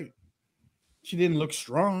probably great. She didn't look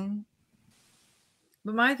strong.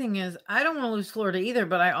 But my thing is, I don't want to lose Florida either,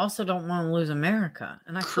 but I also don't want to lose America.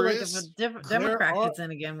 And I feel like if a Democrat gets in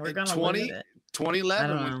again, we're going to lose it.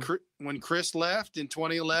 2011, when Chris left in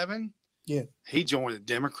 2011, yeah, he joined the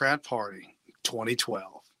Democrat Party.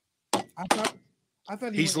 2012. I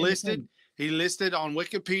thought he's listed. He listed on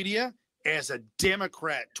Wikipedia as a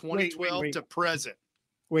Democrat. 2012 wait. to present.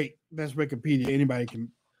 Wait, that's Wikipedia. Anybody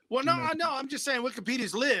can. Well, no, I know. I'm just saying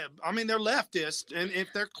Wikipedia's lib. I mean, they're leftist, and if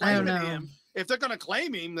they're claiming him, if they're going to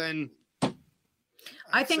claim him, then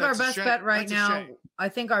I think our best bet right now. I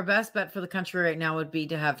think our best bet for the country right now would be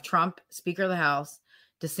to have Trump Speaker of the House,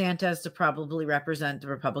 DeSantis to probably represent the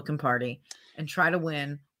Republican Party, and try to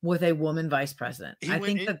win with a woman vice president. I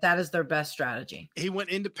think that is their best strategy. He went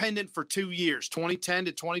independent for 2 years, 2010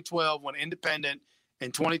 to 2012, went independent,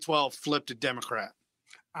 and 2012 flipped to Democrat.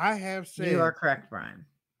 I have said you are correct, Brian.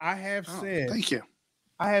 I have said thank you.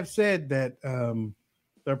 I have said that the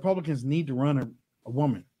Republicans need to run a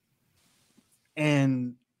woman,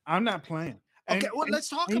 and I'm not playing. Okay, well, let's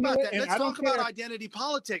talk about that. Let's talk about identity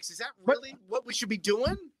politics. Is that really what we should be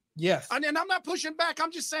doing? Yes. And I'm not pushing back.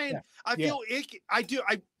 I'm just saying I feel icky.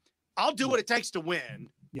 I'll do what it takes to win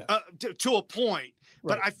to a point.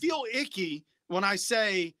 But I feel icky when I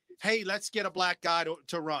say, hey, let's get a black guy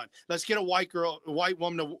to run. Let's get a white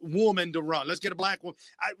woman to run. Let's get a black woman.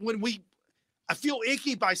 I feel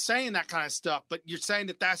icky by saying that kind of stuff, but you're saying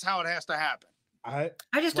that that's how it has to happen. I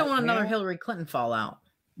just don't want another Hillary Clinton fallout.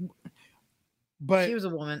 But she was a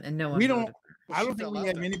woman and no one. I don't think we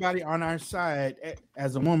have anybody on our side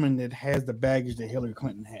as a woman that has the baggage that Hillary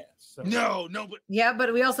Clinton has. So. No, but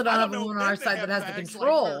but we also don't have a woman on our side that has the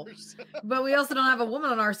control. But we also don't have a woman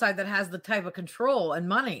on our side that has the type of control and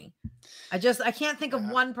money. I can't think of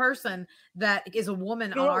one person that is a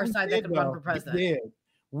woman on our side that could run for president.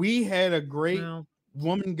 We had a great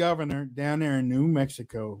woman governor down there in New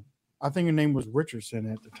Mexico. I think her name was Richardson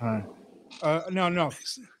at the time. No,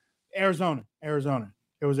 Arizona.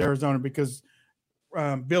 It was Arizona because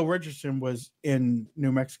Bill Richardson was in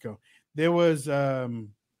New Mexico. There was a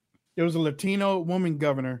Latino woman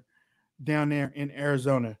governor down there in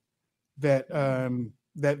Arizona that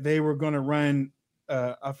they were going to run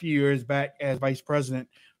a few years back as vice president,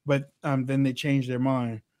 but then they changed their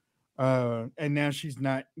mind, and now she's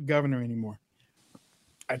not governor anymore.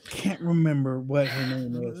 I can't remember what her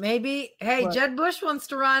name is. Maybe, Jeb Bush wants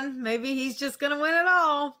to run. Maybe he's just going to win it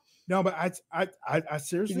all. No, but I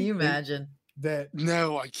seriously. Can you imagine that?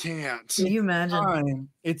 No, I can't. Can you imagine?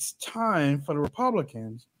 It's time for the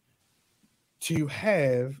Republicans to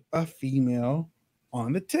have a female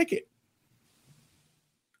on the ticket.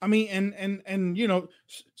 I mean, and you know,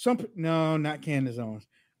 not Candace Owens.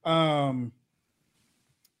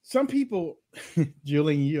 Some people,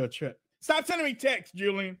 Julian, you're a trip. Stop sending me texts,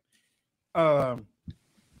 Julian.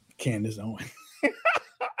 Candace Owens.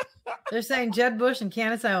 They're saying Jeb Bush and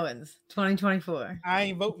Candace Owens, 2024. I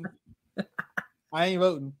ain't voting.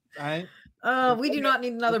 We do not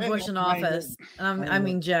need another Bush in office. I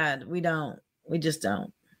mean, Jed, we don't. We just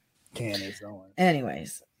don't. Candace Owens.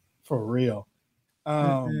 Anyways. For real.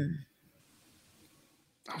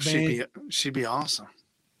 She'd be awesome.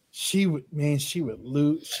 She would lose. She would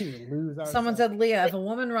lose. Someone said, Leah, if a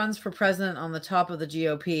woman runs for president on the top of the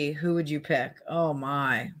GOP, who would you pick? Oh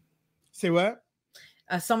my. Say what?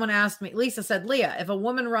 Someone asked me, Lisa said, Leah, if a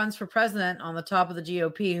woman runs for president on the top of the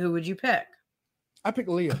GOP, who would you pick? I pick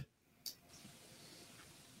Leah.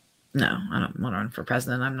 No, I don't want to run for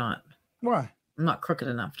president. I'm not. Why? I'm not crooked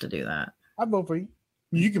enough to do that. I vote for you.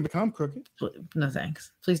 You can become crooked. No,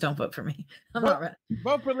 thanks. Please don't vote for me. I'm not ready.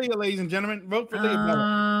 Vote for Leah, ladies and gentlemen. Vote for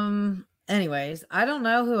Leah. Anyways, I don't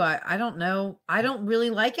know who I don't know. I don't really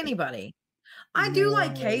like anybody. I do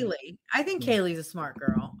like No. Kaylee. I think Kaylee's a smart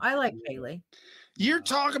girl. I like Kaylee. You're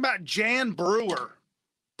talking about Jan Brewer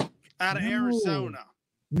out of No. Arizona.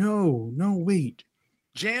 No, wait.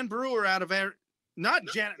 Jan Brewer out of not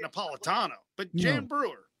Janet Napolitano, but Jan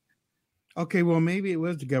Brewer. Okay, well, maybe it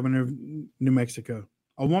was the governor of New Mexico.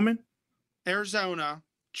 A woman? Arizona,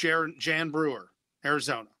 Jan Brewer,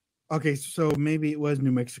 Arizona. Okay, so maybe it was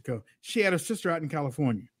New Mexico. She had a sister out in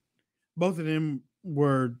California. Both of them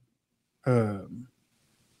were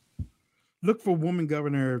look for woman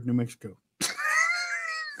governor of New Mexico.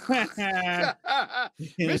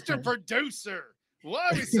 Mr. Producer, why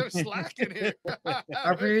are we so slacking here?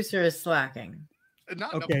 Our producer is slacking.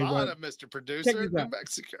 Not Okay, Nevada, well, Mr. Producer, this New out.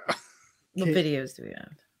 Mexico. What Okay. videos do we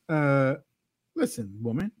have? Listen,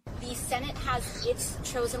 woman. The Senate has its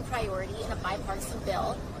chosen priority in a bipartisan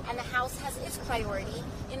bill, and the House has its priority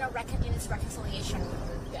in its reconciliation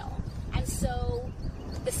bill. And so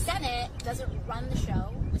the Senate doesn't run the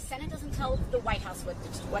show. The Senate doesn't tell the White House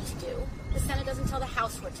what to do. The Senate doesn't tell the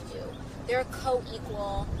House what to do. They're a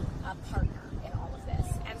co-equal partner in all of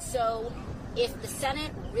this. And so if the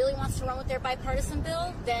Senate really wants to run with their bipartisan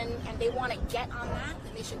bill, and they want to get on that,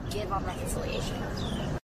 then they should give on reconciliation.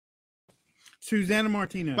 Susana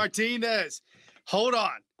Martinez. Hold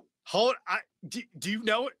on. Do you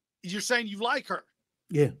know it? You're saying you like her.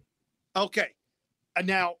 Yeah. Okay.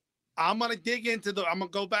 Now I'm going to dig into I'm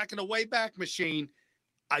going to go back in the Wayback Machine.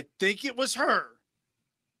 I think it was her,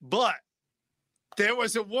 but there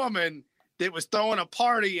was a woman that was throwing a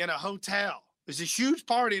party in a hotel. It was a huge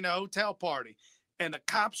party in a hotel party, and the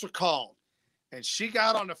cops were called, and she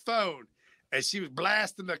got on the phone and she was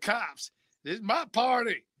blasting the cops. This is my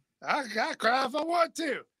party. I cry if I want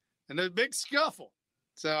to. And there's a big scuffle.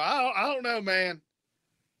 So I don't know, man.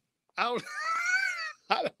 I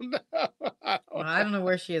don't know. I don't know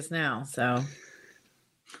where she is now. So,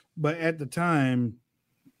 But at the time,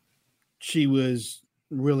 she was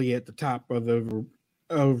really at the top of the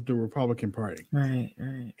Republican Party. right.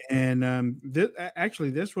 And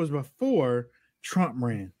this was before Trump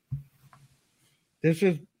ran. This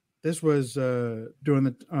was during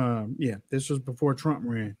the this was before Trump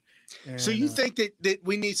ran. And, So you think that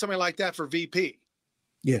we need somebody like that for VP?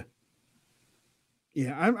 Yeah.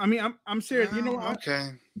 I'm serious. You know what?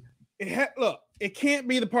 Okay. Look, it can't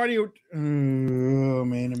be the party. Oh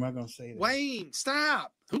man, am I gonna say that? Wayne,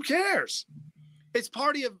 stop. Who cares? It's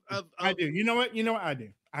party of I do. You know what? I do.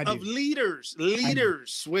 Of leaders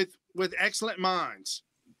with excellent minds.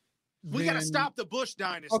 We got to stop the Bush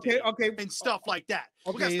dynasty. Okay. And stuff like that.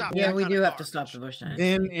 We got to Okay, stop. Yeah, that we kind do of have to garbage. stop the Bush dynasty.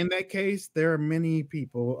 Then in that case, there are many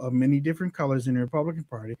people of many different colors in the Republican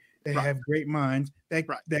Party that Right. have great minds that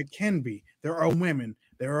can be. There are women,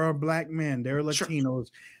 there are black men, there are Latinos.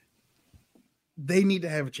 They need to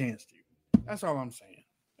have a chance to. That's all I'm saying.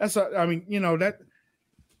 That's all I'm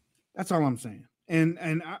saying. And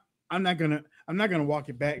I'm not gonna walk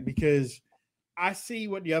it back because I see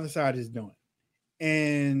what the other side is doing.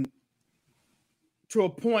 And to a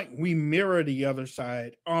point, we mirror the other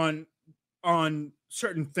side on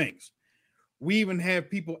certain things. We even have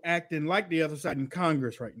people acting like the other side in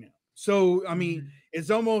Congress right now. So, I mean, it's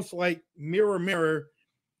almost like mirror,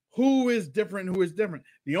 who is different.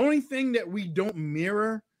 The only thing that we don't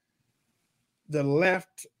mirror the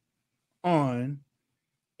left on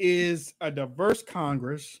is a diverse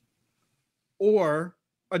Congress or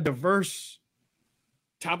a diverse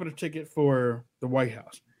top of the ticket for the White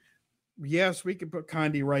House. Yes, we could put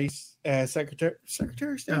Condi Rice as Secretary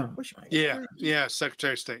of State. Oh, Yeah,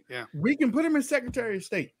 Secretary of State. Yeah. We can put him as Secretary of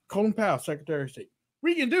State. Colin Powell, Secretary of State.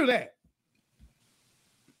 We can do that.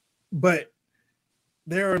 But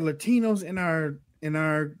there are Latinos in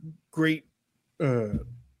our great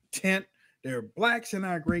tent. There are blacks in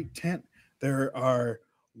our great tent. There are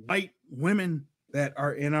white women that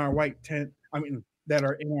are in our white tent. That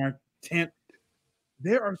are in our tent.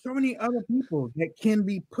 There are so many other people that can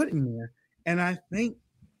be put in there. And I think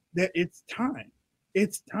that it's time.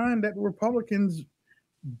 It's time that Republicans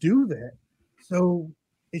do that. So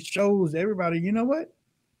it shows everybody, you know what?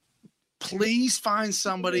 Please find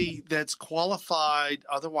somebody that's qualified.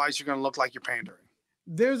 Otherwise, you're going to look like you're pandering.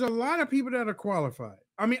 There's a lot of people that are qualified.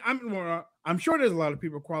 I'm sure there's a lot of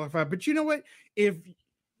people qualified, but you know what? If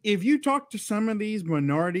you talk to some of these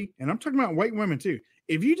minority, and I'm talking about white women too,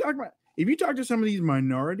 if you talk to some of these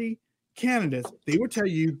minority candidates, they will tell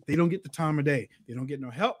you they don't get the time of day. They don't get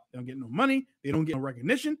no help. They don't get no money. They don't get no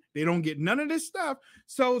recognition. They don't get none of this stuff.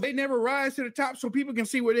 So they never rise to the top so people can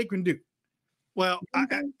see what they can do. Well, Well-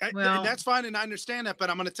 and that's fine, and I understand that, but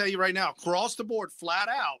I'm going to tell you right now, across the board, flat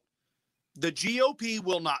out, The GOP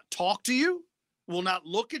will not talk to you, will not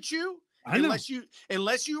look at you unless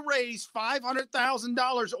you raise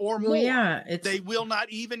 $500,000 or more. Yeah, they will not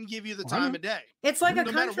even give you the time of day. It's like no a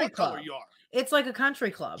matter country what club. color you are. It's like a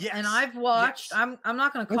country club. Yes. And I've watched, Yes. I'm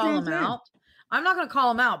not going to call him out. I'm not going to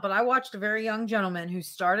call him out, but I watched a very young gentleman who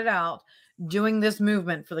started out doing this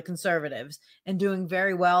movement for the conservatives and doing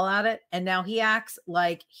very well at it. And now he acts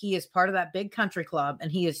like he is part of that big country club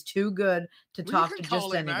and he is too good to talk to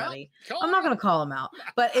just anybody. I'm not going to call him out,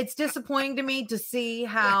 but it's disappointing to me to see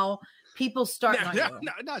how people start. No,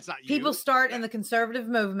 it's not you. People start in the conservative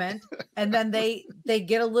movement and then they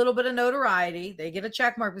get a little bit of notoriety. They get a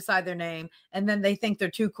check mark beside their name and then they think they're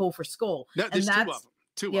too cool for school. No, and there's that's, two of them.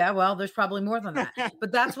 Yeah, well, there's probably more than that.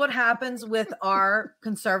 But that's what happens with our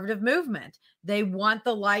conservative movement. They want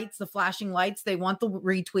the lights, the flashing lights. They want the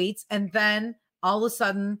retweets. And then all of a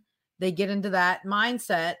sudden they get into that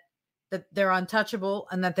mindset that they're untouchable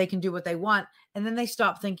and that they can do what they want. And then they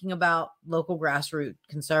stop thinking about local grassroots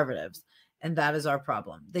conservatives. And that is our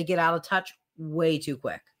problem. They get out of touch way too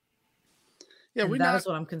quick. Yeah, that's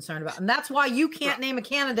what I'm concerned about. And that's why you can't name a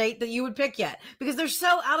candidate that you would pick yet, because they're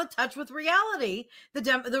so out of touch with reality,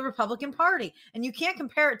 the Republican Party. And you can't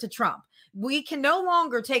compare it to Trump. We can no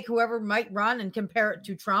longer take whoever might run and compare it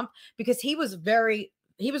to Trump because he was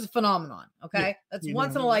a phenomenon. Okay. Yeah, that's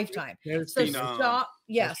once in a lifetime. So stop.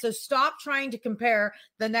 Yeah. So stop trying to compare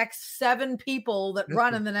the next 7 people that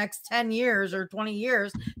run in the next 10 years or 20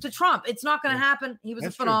 years to Trump. It's not going to happen. He was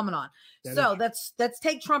a phenomenon. So let's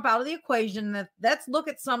take Trump out of the equation. Let's look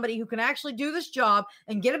at somebody who can actually do this job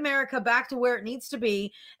and get America back to where it needs to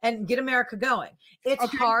be and get America going. It's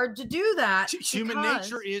hard to do that. Human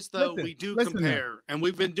nature is, though, we do compare, and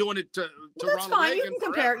we've been doing it to that's Ronald fine. Reagan You can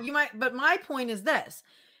compare. forever. You might, but my point is this.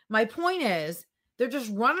 My point is they're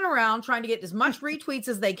just running around trying to get as much retweets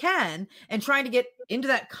as they can and trying to get into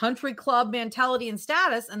that country club mentality and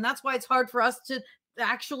status. And that's why it's hard for us to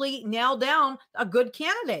actually nail down a good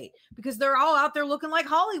candidate because they're all out there looking like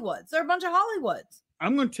Hollywoods. They're a bunch of Hollywoods.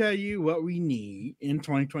 I'm going to tell you what we need in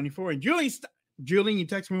 2024. And Julian, you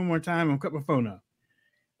text me one more time. I'll cut my phone up.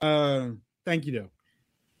 Thank you,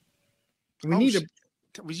 though.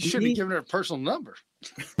 You shouldn't have given her a personal number.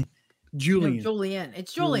 Julian. No, Julian.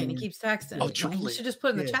 It's Julian. He keeps texting. Oh, Julian. You should just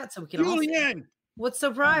put in the chat so we can Julian. all see. What's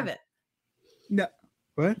so private? No.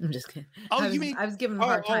 What? I'm just kidding. Oh, I was giving him a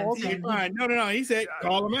hard time. Okay, fine. No. He said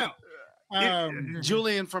call him out.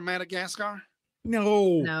 Julian from Madagascar?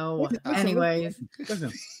 No. Anyways.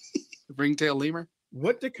 Listen. Ringtail lemur?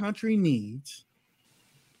 What the country needs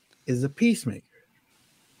is a peacemaker.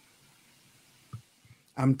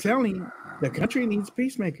 I'm telling you, the country needs a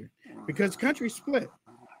peacemaker because the country's split.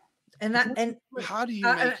 And how do you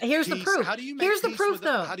make here's peace? the proof. How do you make here's the peace proof, with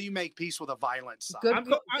though. How do you make peace with a violent side?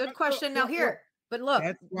 Good question. Now here, but look,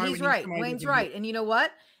 he's right. Wayne's right. And you know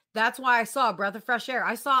what? That's why I saw a breath of fresh air.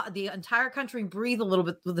 I saw the entire country breathe a little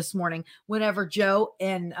bit this morning whenever Joe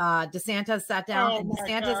and DeSantis sat down. And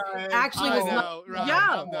DeSantis actually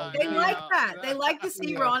was they like that. They like to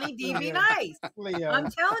see Ronnie D be nice. I'm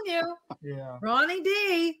telling you, Ronnie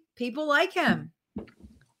D, people like him.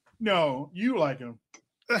 No, you like him.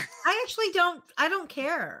 I actually don't. I don't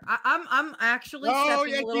care. I'm actually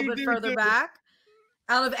stepping a little bit further back.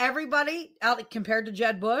 Out of everybody, compared to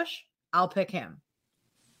Jeb Bush, I'll pick him.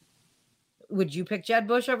 Would you pick Jeb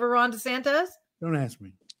Bush over Ron DeSantis? Don't ask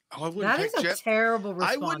me. Oh, that is a terrible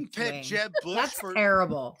response. I wouldn't pick Jeb Bush. That's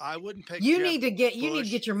terrible. I wouldn't pick. You Jeb need to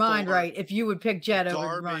get your mind right if you would pick Jeb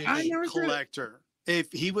over Ron. Garbage collector.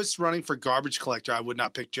 If he was running for garbage collector, I would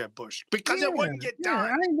not pick Jeb Bush because it wouldn't get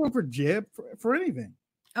done. I ain't going for Jeb for anything.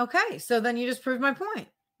 Okay, so then you just proved my point.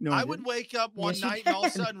 No, I would wake up one night and all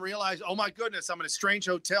of a sudden realize, oh my goodness, I'm in a strange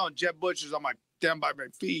hotel and Jeb Bush is down by my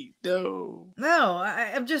feet. No,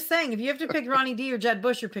 I'm just saying, if you have to pick Ronnie D or Jeb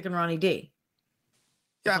Bush, you're picking Ronnie D.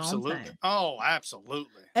 Absolutely. Oh,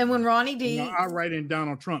 absolutely. And when Ronnie D, I write in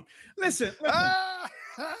Donald Trump. Listen.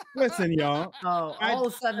 Listen, y'all. Oh, all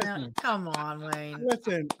of a sudden, come on, Wayne.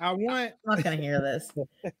 Listen, I'm not gonna hear this.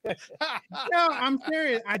 No, I'm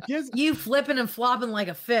serious. You flipping and flopping like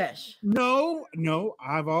a fish. No,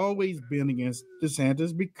 I've always been against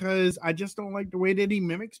DeSantis because I just don't like the way that he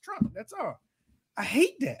mimics Trump. That's all. I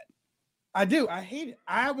hate that. I do. I hate it.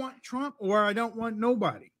 I want Trump or I don't want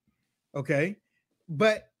nobody. Okay,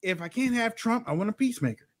 but if I can't have Trump, I want a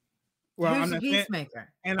peacemaker. Well, Who's a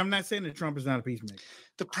peacemaker? And I'm not saying that Trump is not a peacemaker.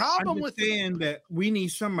 The problem with saying that we need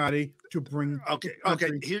somebody to bring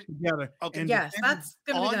together. Okay, yes, that's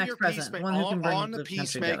going to be the next president. One who can bring on the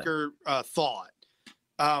peacemaker thought.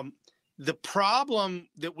 The problem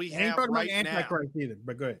that we have right now, Antichrist either,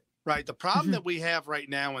 but go ahead. Right, the problem that we have right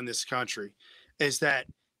now in this country is that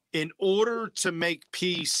in order to make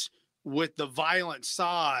peace with the violent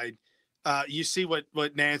side, you see what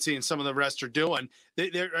Nancy and some of the rest are doing.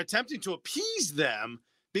 They're attempting to appease them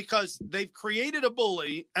because they've created a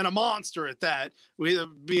bully and a monster at that, with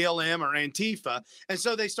BLM or Antifa. And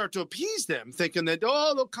so they start to appease them, thinking that,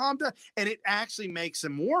 oh, they'll calm down. And it actually makes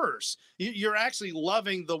them worse. You're actually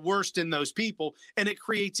loving the worst in those people, and it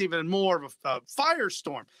creates even more of a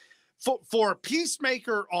firestorm. For a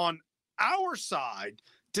peacemaker on our side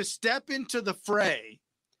to step into the fray,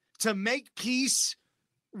 to make peace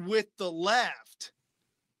with the left,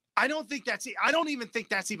 I don't even think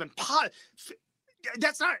that's even possible.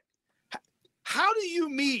 That's not. How do you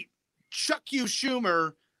meet Chuck U.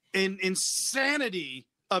 Schumer in insanity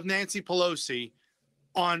of Nancy Pelosi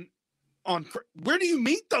on where do you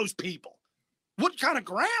meet those people? What kind of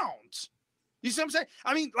grounds? You see what I'm saying?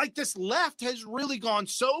 I mean, like, this left has really gone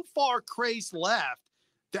so far crazed left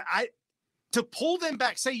that to pull them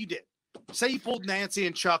back. Say you pulled Nancy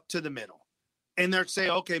and Chuck to the middle, and they're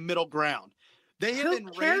saying, okay, middle ground. They have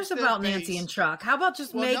Who cares about Nancy and Chuck? How about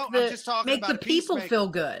just make the people feel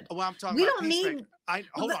good? Well, I'm talking we about don't need.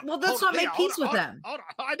 Hold on. Well, let's not make peace with them. Hold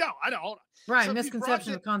on. I know. Hold on. Right, So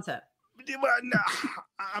misconception of concept. Well, no,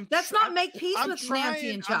 That's not make peace with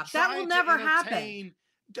Nancy and Chuck. That will never happen.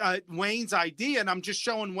 Wayne's idea, and I'm just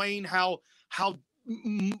showing Wayne how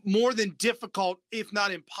more than difficult, if not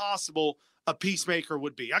impossible, a peacemaker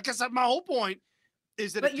would be. I guess my whole point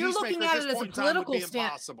is that. But you're looking at it as a political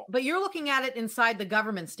standpoint. But you're looking at it inside the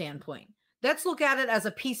government standpoint. Let's look at it as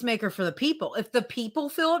a peacemaker for the people. If the people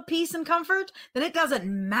feel at peace and comfort, then it doesn't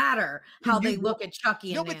matter how they look at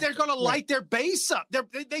Chucky. No, but they're going to light their base up.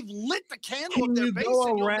 They've lit the candle of their base.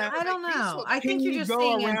 I don't know. I think you're just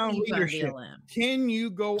seeing leadership. Can you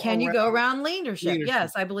go around leadership?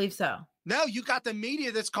 Yes, I believe so. No, you got the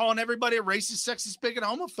media that's calling everybody a racist, sexist, bigot,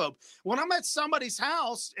 homophobe. When I'm at somebody's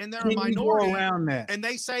house and they're a minority, and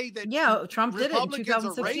they say that Trump did it in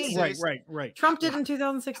 2016. Right. Trump did in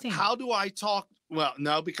 2016. How do I talk? Well,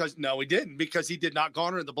 no, he didn't, because he did not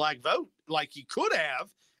garner the black vote like he could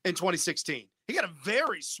have in 2016. He got a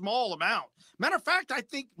very small amount. Matter of fact, I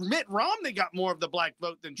think Mitt Romney got more of the black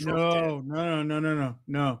vote than Trump did.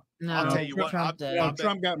 No. I'll tell you what.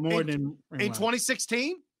 Trump got more than in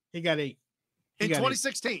 2016. He got 8. In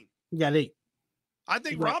 2016. He got 8. I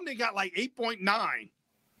think Romney got like 8.9.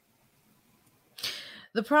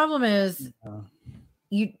 The problem is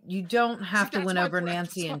you don't have to win over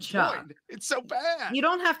Nancy and Chuck. It's so bad. You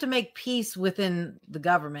don't have to make peace within the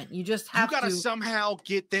government. You just have to somehow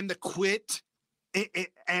get them to quit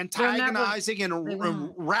antagonizing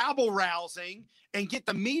and rabble rousing, and get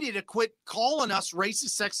the media to quit calling us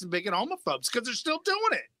racist, sexist, bigot, homophobes, because they're still doing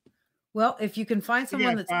it. Well, if you can find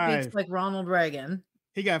someone that speaks like Ronald Reagan.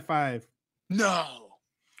 He got 5. No.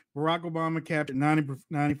 Barack Obama captured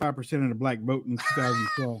 95% of the black vote in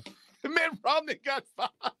 2012. Mitt Romney got 5.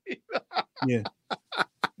 Yeah.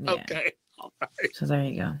 Okay. All right. So there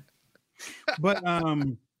you go. But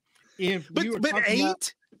if you were but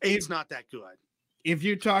 8's not that good. If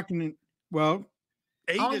you're talking, well,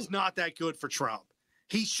 8 is not that good for Trump.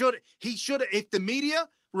 He should if the media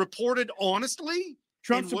reported honestly,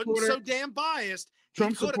 Trump wasn't so damn biased,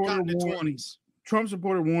 Trump could have gotten to 20s. Trump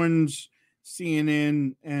supporter warns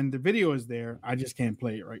CNN, and the video is there. I just can't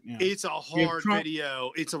play it right now. It's a hard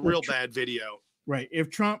video. It's a real bad video. Right. If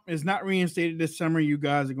Trump is not reinstated this summer, you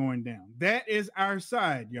guys are going down. That is our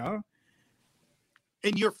side, y'all.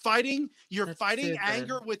 And you're fighting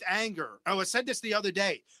anger with anger. Oh, I said this the other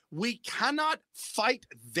day. We cannot fight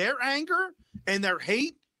their anger and their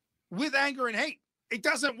hate with anger and hate. It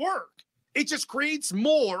doesn't work. It just creates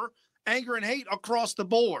more anger and hate across the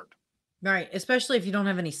board. Right. Especially if you don't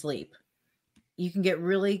have any sleep. You can get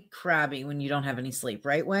really crabby when you don't have any sleep,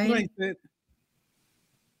 right, Wayne?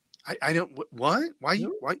 I don't. What? Why?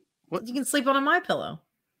 What? You can sleep on a MyPillow.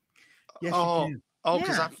 Yes, you can. Oh,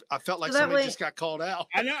 because I felt like somebody just got called out.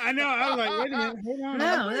 I know. I was like, wait a minute. Hold on.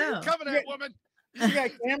 No. You're coming at, woman. You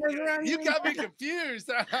got cameras around you? You got me confused.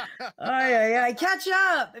 Yeah. Catch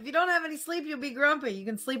up. If you don't have any sleep, you'll be grumpy. You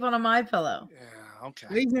can sleep on a MyPillow. Yeah, okay.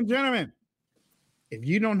 Ladies and gentlemen, if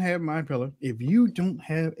you don't have MyPillow, if you don't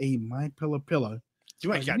have a MyPillow pillow,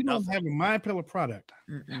 you don't have a MyPillow product,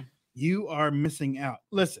 you are missing out.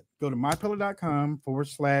 Listen, go to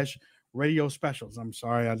mypillow.com/radio specials. I'm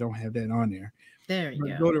sorry, I don't have that on there. There you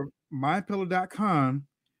go. Go to mypillow.com,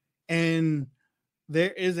 and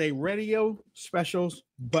there is a radio specials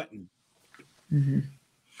button.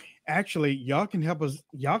 Actually, y'all can help us.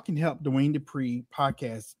 Y'all can help Dwayne Dupree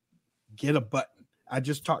podcast get a button. I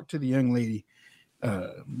just talked to the young lady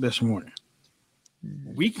this morning.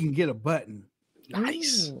 We can get a button.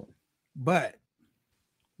 Nice. But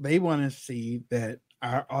they want to see that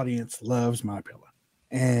our audience loves My Pillow,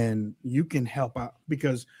 and you can help out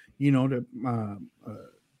because that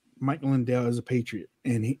Mike Lindell is a patriot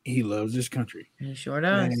and he loves this country. He sure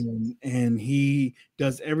does. And he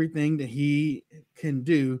does everything that he can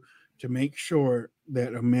do to make sure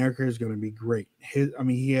that America is going to be great.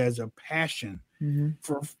 He has a passion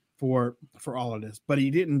for all of this, but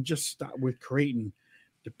he didn't just stop with creating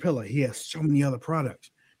the pillow. He has so many other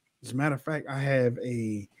products. As a matter of fact, I have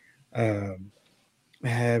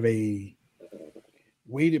a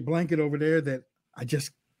weighted blanket over there that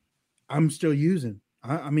I'm still using.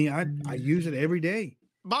 I use it every day.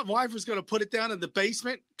 My wife was going to put it down in the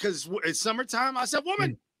basement because it's summertime. I said,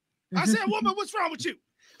 woman, what's wrong with you?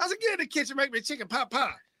 I said, get in the kitchen, make me a chicken pot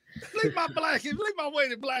pie. Leave my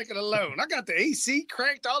weighted blanket alone. I got the AC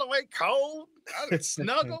cranked all the way cold. I would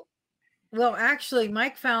snuggle. Well, actually,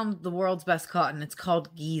 Mike found the world's best cotton. It's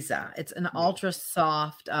called Giza. It's an ultra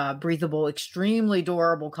soft, breathable, extremely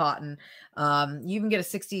durable cotton. You can get a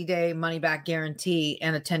 60-day money-back guarantee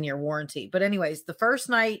and a 10-year warranty. But anyways, the first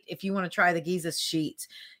night, if you want to try the Giza sheets,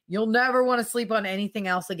 you'll never want to sleep on anything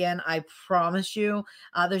else again. I promise you.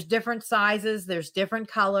 There's different sizes. There's different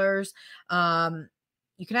colors.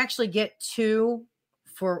 You can actually get two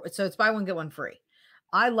so it's buy one, get one free.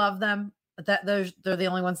 I love them. They're the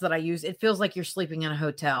only ones that I use. It feels like you're sleeping in a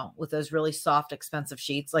hotel with those really soft, expensive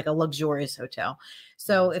sheets, like a luxurious hotel.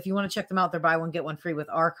 So if you want to check them out, they're buy one, get one free with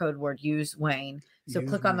our code word, use Wayne. So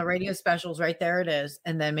click on the radio specials right there. It is.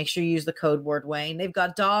 And then make sure you use the code word Wayne. They've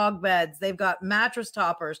got dog beds. They've got mattress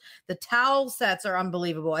toppers. The towel sets are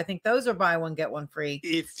unbelievable. I think those are buy one, get one free.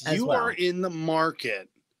 If you are in the market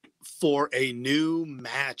for a new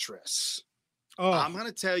mattress, I'm going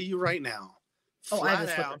to tell you right now,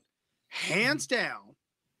 flat out, hands down,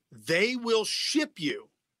 they will ship you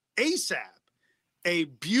ASAP a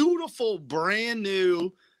beautiful brand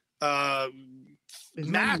new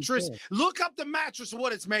mattress. Look up the mattress and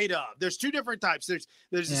what it's made of. There's two different types. There's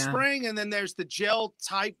the spring and then there's the gel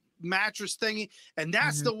type mattress thingy. And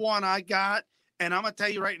that's the one I got. And I'm going to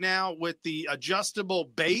tell you right now, with the adjustable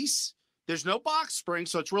base, there's no box spring,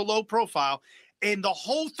 so it's real low profile. And the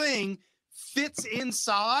whole thing fits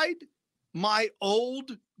inside my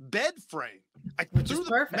old bed frame. I threw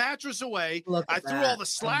the mattress away. I threw all the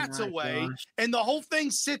slats away, and the whole thing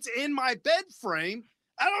sits in my bed frame.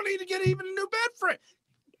 I don't need to get even a new bed frame.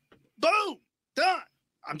 Boom, done.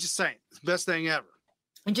 I'm just saying, it's the best thing ever.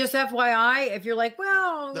 And just FYI, if you're like,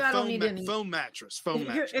 well, I don't need any foam mattress.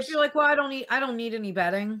 If you're like, well, I don't need any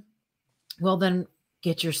bedding. Well, then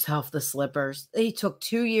get yourself the slippers. They took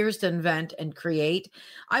 2 years to invent and create.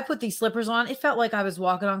 I put these slippers on. It felt like I was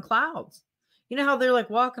walking on clouds. You know how they're like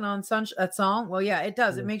walking on sunshine, that song? Well, yeah, it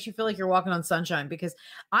does. It makes you feel like you're walking on sunshine, because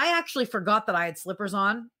I actually forgot that I had slippers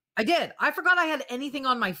on. I did. I forgot I had anything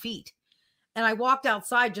on my feet. And I walked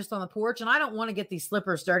outside just on the porch, and I don't want to get these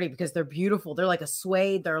slippers dirty because they're beautiful. They're like a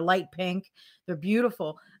suede. They're light pink. They're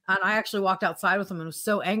beautiful. And I actually walked outside with them and was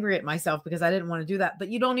so angry at myself because I didn't want to do that. But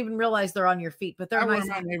you don't even realize they're on your feet. But they're nice.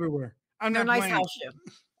 Everywhere. They're nice house shoe.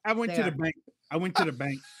 I went to the bank. I went to the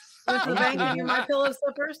bank. Went to the bank and My Pillow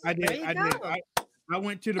slippers? I did. I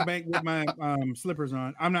went to the bank with my slippers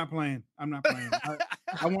on. I'm not playing. I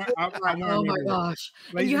want. Oh my gosh!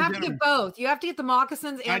 And you have to get both. You have to get the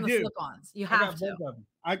moccasins and the slip-ons. You have to. Both of them.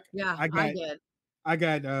 I did. I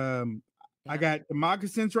got the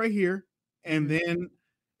moccasins right here, and then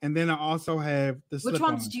I also have the. Which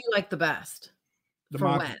ones do you like the best? The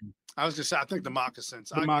moccasins. I was just saying, I think the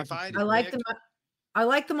moccasins. I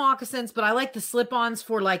like the moccasins, but I like the slip-ons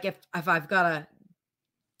for like if I've got to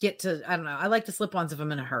get to, I don't know. I like the slip-ons if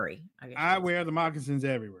I'm in a hurry. I wear the moccasins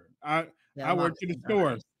everywhere. I wear to the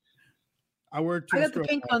store. I got the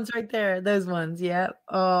pink ones right there. Those ones. Yeah.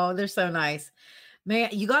 Oh, they're so nice. Man,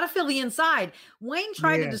 you got to feel the inside. Wayne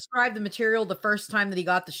tried to describe the material the first time that he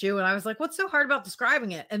got the shoe. And I was like, what's so hard about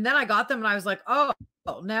describing it? And then I got them and I was like,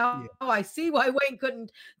 now I see why Wayne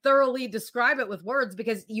couldn't thoroughly describe it with words,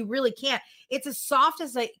 because you really can't. It's as soft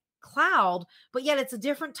as a cloud, but yet it's a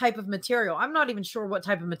different type of material. I'm not even sure what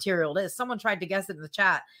type of material it is. Someone tried to guess it in the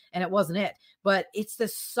chat and it wasn't it, but it's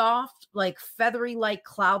this soft, like feathery, like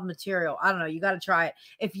cloud material. I don't know. You got to try it.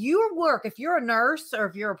 If you're a nurse, or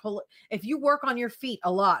if you work on your feet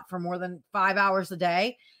a lot for more than 5 hours a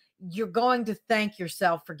day, you're going to thank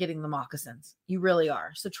yourself for getting the moccasins. You really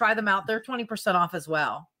are. So try them out. They're 20% off as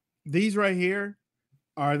well. These right here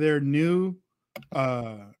are their new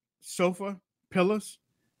sofa pillows.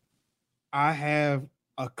 I have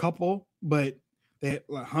a couple, but they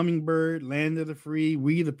like Hummingbird, Land of the Free,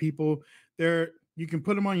 We the People. You can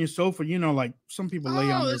put them on your sofa. You know, like some people lay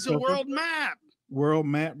on their sofa. Oh, there's a world map. World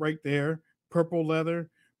map right there. Purple leather.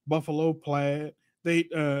 buffalo plaid.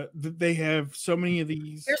 They have so many of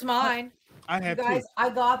these. Here's mine. I have you guys, two. I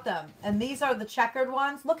got them, and these are the checkered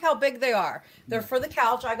ones. Look how big they are. They're for the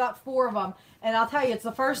couch. I got 4 of them, and I'll tell you, it's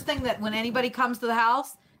the first thing that when anybody comes to the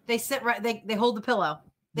house, they sit right. They hold the pillow.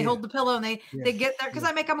 They hold the pillow, and they get there because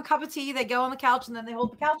I make them a cup of tea. They go on the couch, and then they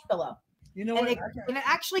hold the couch pillow. You know and what? And it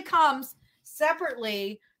actually comes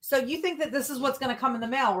separately. So you think that this is what's going to come in the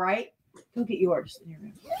mail, right? Go get yours.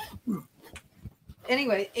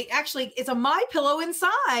 Anyway, it's a My Pillow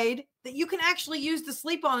inside that you can actually use to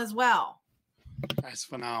sleep on as well. That's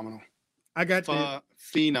phenomenal. I got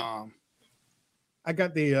phenom. I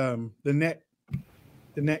got the neck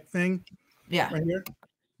thing. Yeah. Right here.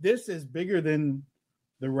 This is bigger than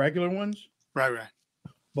the regular ones. Right.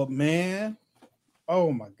 But man,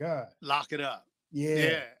 oh my God. Lock it up.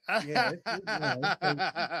 Yeah.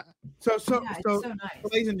 So nice.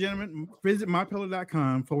 Ladies and gentlemen, visit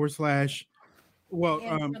mypillow.com /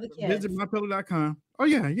 visit mypillow.com. Oh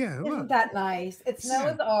yeah. Isn't that nice? It's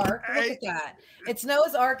Noah's Ark. Look at that. It's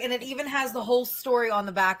Noah's Ark, and it even has the whole story on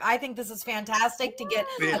the back. I think this is fantastic to get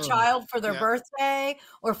a child for their birthday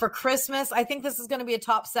or for Christmas. I think this is going to be a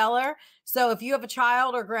top seller. So if you have a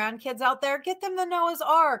child or grandkids out there, get them the Noah's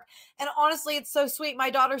Ark. And honestly, it's so sweet. My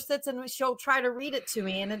daughter sits and she'll try to read it to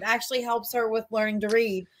me, and it actually helps her with learning to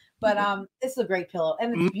read. But this is a great pillow,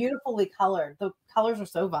 and it's beautifully colored. The colors are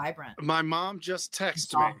so vibrant. My mom just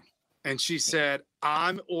texted me, and she said,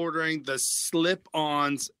 I'm ordering the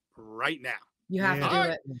slip-ons right now. You have to do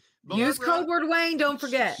it. Use code word Wayne. Don't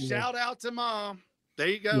forget. Shout out to Mom. There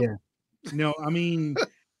you go. Yeah. No, I mean,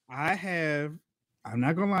 I'm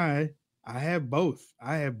not going to lie. I have both.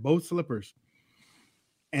 I have both slippers.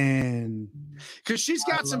 And because she's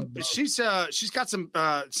got some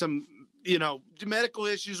medical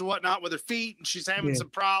issues and whatnot with her feet, and she's having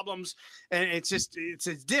some problems, and it's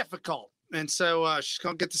difficult. And so she's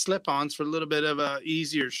gonna get the slip-ons for a little bit of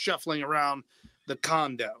easier shuffling around the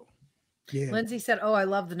condo. Yeah. Lindsay said, "Oh, I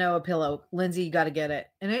love the Noah pillow, Lindsay. You got to get it,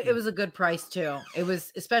 and it was a good price too. It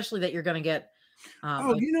was especially that you're gonna get.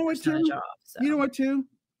 You know what too? You know what too?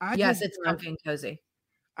 It's comfy and cozy.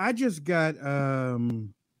 I just got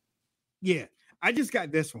I just got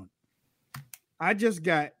this one. I just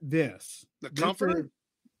got this. The comforter?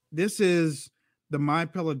 This is the My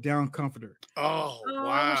Pillow Down Comforter. Oh, wow.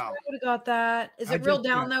 I wish I would have got that. Is it real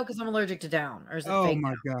down though? Because I'm allergic to down. Or is it fake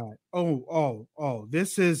my down? God. Oh,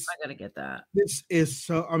 this is I gotta get that. This is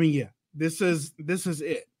so this is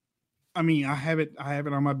it. I mean, I have it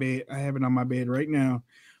on my bed. I have it on my bed right now,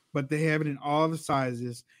 but they have it in all the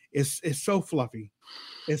sizes. It's so fluffy.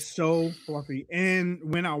 It's so fluffy. And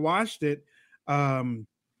when I washed it, I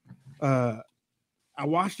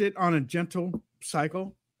washed it on a gentle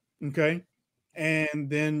cycle. Okay. And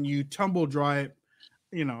then you tumble dry it.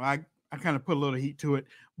 You know, I kind of put a little heat to it,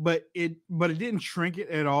 but it didn't shrink it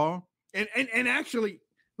at all. And actually,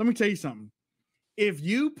 let me tell you something. If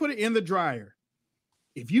you put it in the dryer,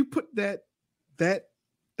 if you put that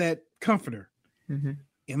comforter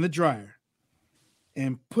in the dryer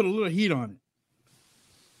and put a little heat on it,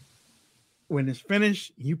 when it's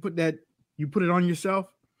finished, you put it on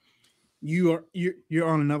yourself, you're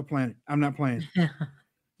on another planet. I'm not playing.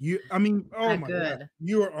 Oh my God,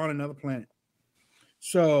 you are on another planet.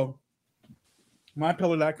 So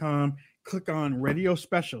mypillow.com, click on radio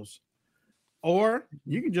specials, or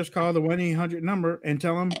you can just call the 1-800 number and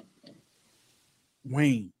tell them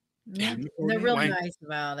Wayne. Yeah, they're real nice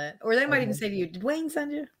about it. Or they might even say to you, did Wayne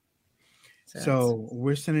send you? So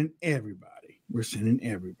we're sending everybody.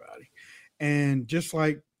 And just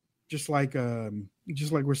like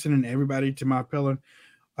we're sending everybody to My Pillow,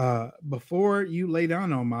 before you lay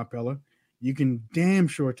down on My Pillow, you can damn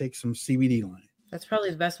sure take some CBD line. That's probably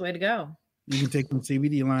the best way to go. You can take some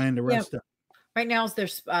CBD line to rest up. Right now is their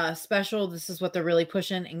special. This is what they're really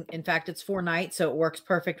pushing. In fact, it's 4 nights, so it works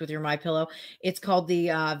perfect with your My Pillow. It's called the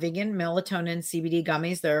vegan melatonin CBD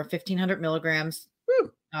gummies. They're 1,500 milligrams.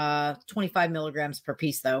 25 milligrams per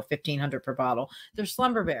piece, though, 1,500 per bottle. They're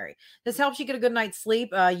Slumberberry. This helps you get a good night's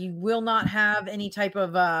sleep. You will not have any type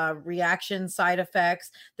of reaction side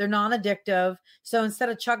effects. They're non-addictive. So instead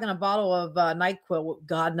of chugging a bottle of NyQuil,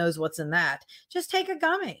 God knows what's in that, just take a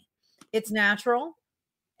gummy. It's natural,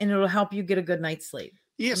 and it'll help you get a good night's sleep.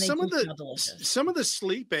 Yeah, some of the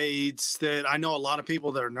sleep aids that I know a lot of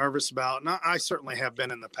people that are nervous about, and I certainly have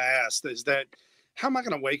been in the past, is that how am I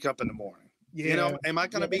going to wake up in the morning? Yeah. You know, am I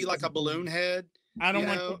going to be like a balloon head? I don't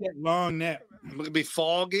want to get long nap. I'm going to be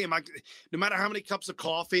foggy. No matter how many cups of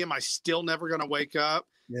coffee, am I still never going to wake up?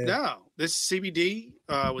 Yeah. No, this is CBD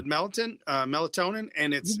with melatonin,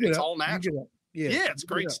 and it's all natural. Yeah, it's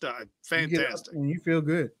great stuff. You get up Fantastic. and you feel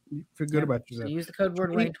good. You feel good about So yourself. use the code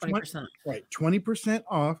word Wayne 20%. Right, 20%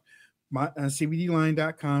 off my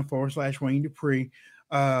cbdline.com/Wayne Dupree.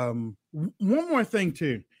 One more thing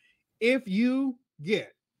too, if you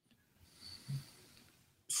get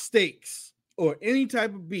steaks or any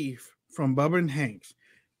type of beef from Bubba and Hank's,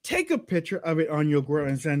 take a picture of it on your grill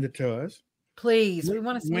and send it to us. Please, we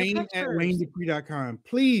want to see Wayne the at pictures. WayneDupree.com.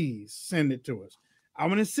 Please send it to us. I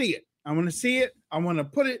want to see it. I want to see it. I want to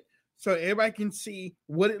put it so everybody can see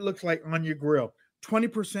what it looks like on your grill.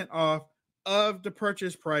 20% off of the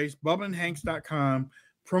purchase price. BubbaandHanks.com.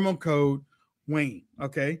 Promo code Wayne.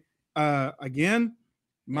 Okay. Again,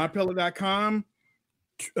 mypillow.com.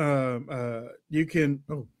 You can.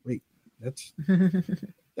 Oh wait, that's wrong.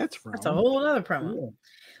 That's a whole other promo. Yeah.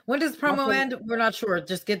 When does promo end? We're not sure.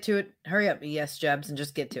 Just get to it. Hurry up, yes, Jebs, and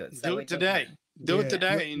just get to it. So Do we it today. Do Yeah, it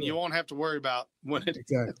today, yeah, and yeah. you won't have to worry about when it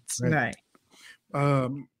Exactly. Right.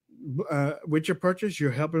 With your purchase,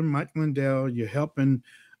 you're helping Mike Lindell. You're helping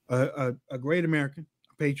a great American,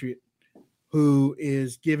 a patriot, who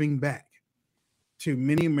is giving back to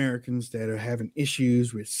many Americans that are having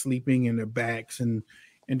issues with sleeping in their backs and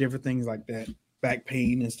different things like that, back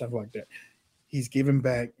pain and stuff like that. He's giving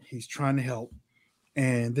back. He's trying to help,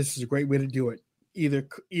 and this is a great way to do it.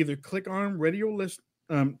 Either click on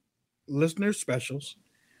listener specials.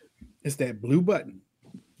 It's that blue button.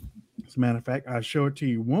 As a matter of fact, I'll show it to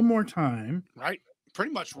you one more time. right,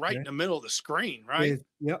 pretty much right in the middle of the screen, right?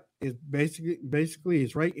 Yep. It's basically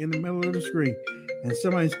it's right in the middle of the screen. And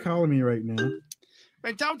somebody's calling me right now.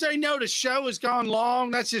 And don't they know the show has gone long?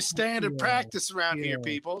 That's just standard Yeah, practice around here, yeah.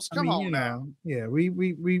 peoples. I Come mean, on you now. know, yeah,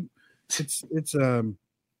 we it's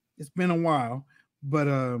been a while, but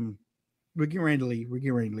we're getting ready to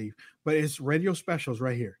leave. But it's radio specials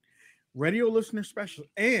right here. Radio listener specials.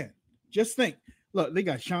 And just think, look, they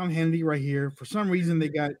got Sean Hannity right here. For some reason, they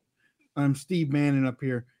got Steve Bannon up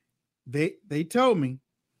here. They told me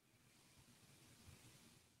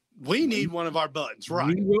We need one of our buttons,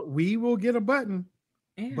 right? we will get a button,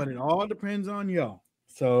 Yeah. but it all depends on y'all.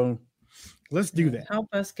 So let's do that. Help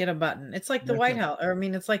us get a button. It's like the That's White right. House, or I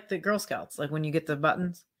mean, it's like the Girl Scouts. Like when you get the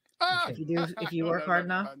buttons. Ah, If you work hard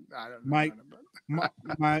enough. I don't know.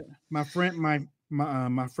 Mike, my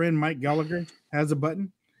friend Mike Gallagher has a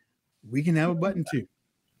button. We can have a button too.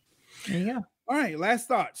 There you go. All right, last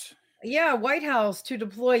thoughts. Yeah, White House to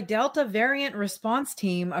deploy Delta variant response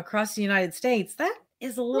team across the United States. That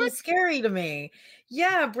is a little scary to me.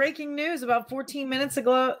 Yeah, breaking news about 14 minutes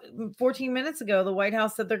ago, the White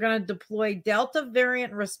House said they're going to deploy Delta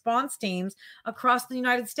variant response teams across the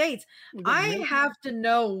United States. I have to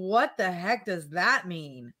know, what the heck does that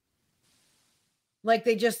mean? Like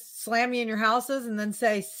they just slam you in your houses and then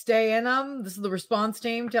say, stay in them. This is the response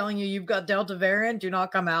team telling you you've got Delta variant. Do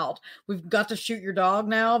not come out. We've got to shoot your dog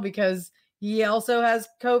now because he also has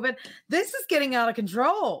COVID. This is getting out of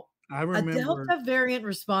control. I A remember Delta variant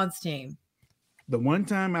response team. the one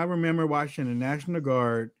time I remember watching the National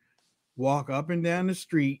Guard walk up and down the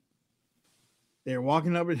street. They're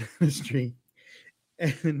walking up and down the street,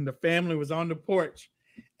 and the family was on the porch,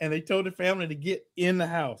 and they told the family to get in the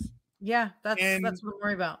house. Yeah, that's And- what I'm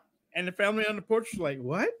worried about. And the family on the porch was like,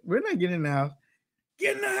 "What? We're not getting in the house.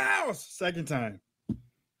 Get in the house!" Second time,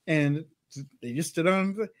 and they just stood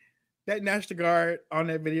on that National Guard on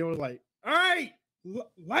that video was like, "All right,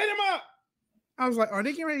 light them up." I was like, "Are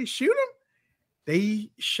they getting ready to shoot them?" They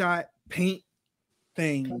shot paint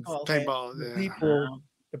things. Paintballs. Paintball. The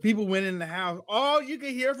Yeah. people went in the house. All you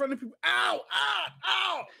could hear from the people, "Ow, ow,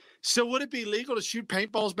 ow!" So would it be legal to shoot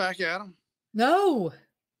paintballs back at them? No,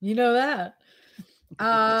 you know that.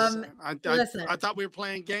 Listen. I thought we were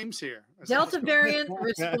playing games here. Delta variant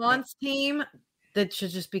response team that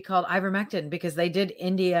should just be called ivermectin, because they did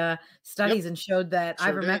India studies and showed that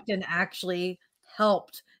Sure did. ivermectin actually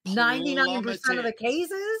helped 99% of the Plummeted.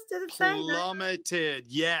 cases. Did it say? Plummeted.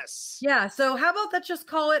 Yes. Yeah. So how about that? Just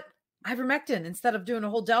call it ivermectin instead of doing a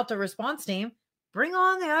whole Delta response team. Bring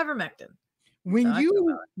on the ivermectin. When So I feel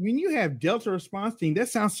about you have Delta response team, that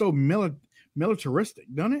sounds so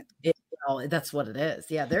militaristic, doesn't it? Oh, that's what it is.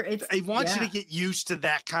 Yeah, there. It's. They want yeah. you to get used to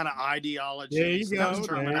that kind of ideology, There you go. those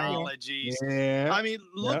There you go. terminologies. Yeah. I mean,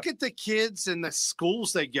 look at the kids in the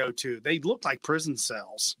schools they go to. They look like prison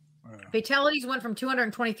cells. Fatalities went from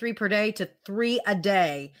 223 per day to 3 a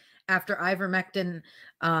day after ivermectin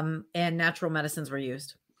and natural medicines were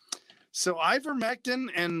used. So ivermectin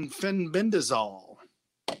and fenbendazole.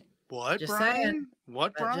 What, Just Brian? saying.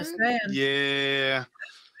 What, Brian? Just saying. Yeah.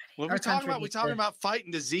 What are Our we talking country about? We needs talking to- about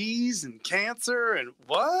fighting disease and cancer and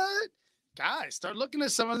what? Guys, start looking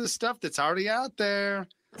at some of the stuff that's already out there.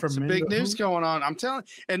 Some big news going on. I'm telling.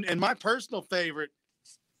 And my personal favorite,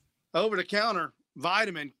 over the counter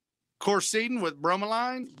vitamin, quercetin with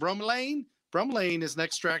bromelain. Bromelain is an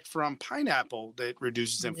extract from pineapple that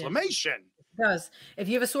reduces inflammation. It does. If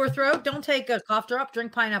you have a sore throat, don't take a cough drop.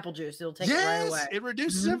 Drink pineapple juice. It'll take it right away. It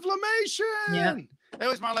reduces inflammation. Yeah. That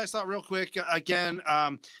was my last thought real quick. Again,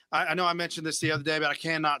 I know I mentioned this the other day, but I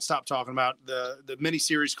cannot stop talking about the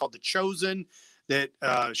miniseries called The Chosen that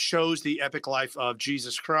shows the epic life of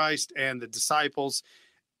Jesus Christ and the disciples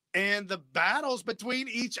and the battles between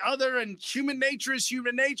each other, and human nature is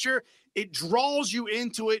human nature. It draws you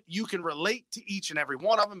into it. You can relate to each and every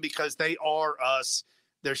one of them because they are us.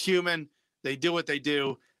 They're human. They do what they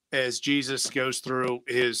do as Jesus goes through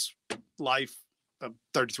his life of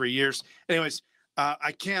 33 years. Anyways,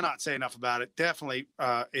 I cannot say enough about it. Definitely,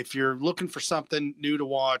 if you're looking for something new to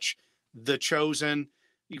watch, The Chosen,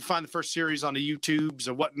 you can find the first series on the YouTubes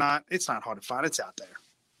or whatnot. It's not hard to find. It's out there.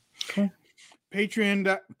 Okay.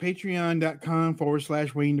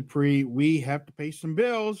 Patreon.com/Wayne Dupree. We have to pay some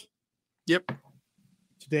bills. Yep.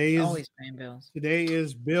 Today is always paying bills. Today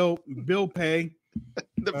is bill pay.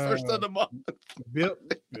 The first of the month. Bill.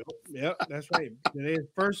 Yep, that's right. Today is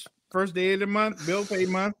first day of the month, bill pay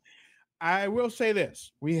month. I will say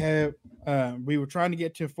this: we were trying to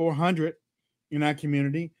get to 400 in our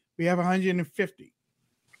community. We have 150.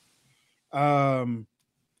 The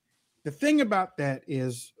thing about that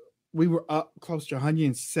is we were up close to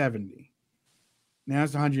 170. Now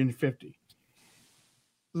it's 150.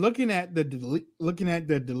 Looking at the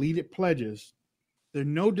deleted pledges, there are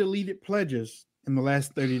no deleted pledges in the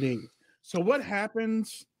last 30 days. So what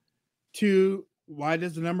happens why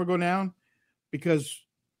does the number go down? Because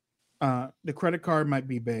the credit card might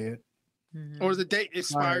be bad. Or the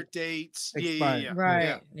expired dates. Expired. Yeah.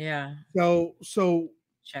 Right. Yeah. So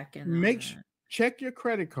check your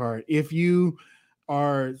credit card if you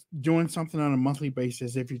are doing something on a monthly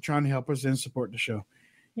basis, if you're trying to help us and support the show.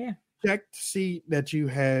 Yeah. Check to see that you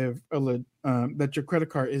have that your credit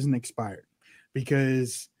card isn't expired,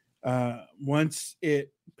 because once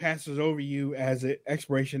it passes over you as an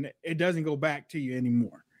expiration, it doesn't go back to you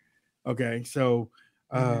anymore. Okay. So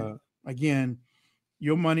again,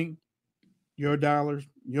 your money, your dollars,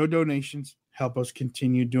 your donations help us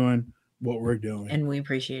continue doing what we're doing. And we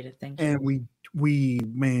appreciate it. Thank you. And we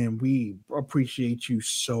appreciate you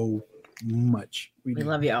so much. We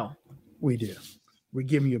love y'all. We do. We're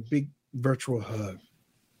giving you a big virtual hug.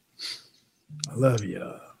 I love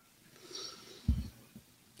you.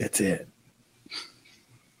 That's it.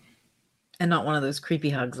 And not one of those creepy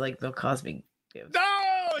hugs like Bill Cosby gives. No,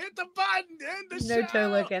 hit the button. End the show. No toe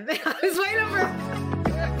looking. I was waiting for.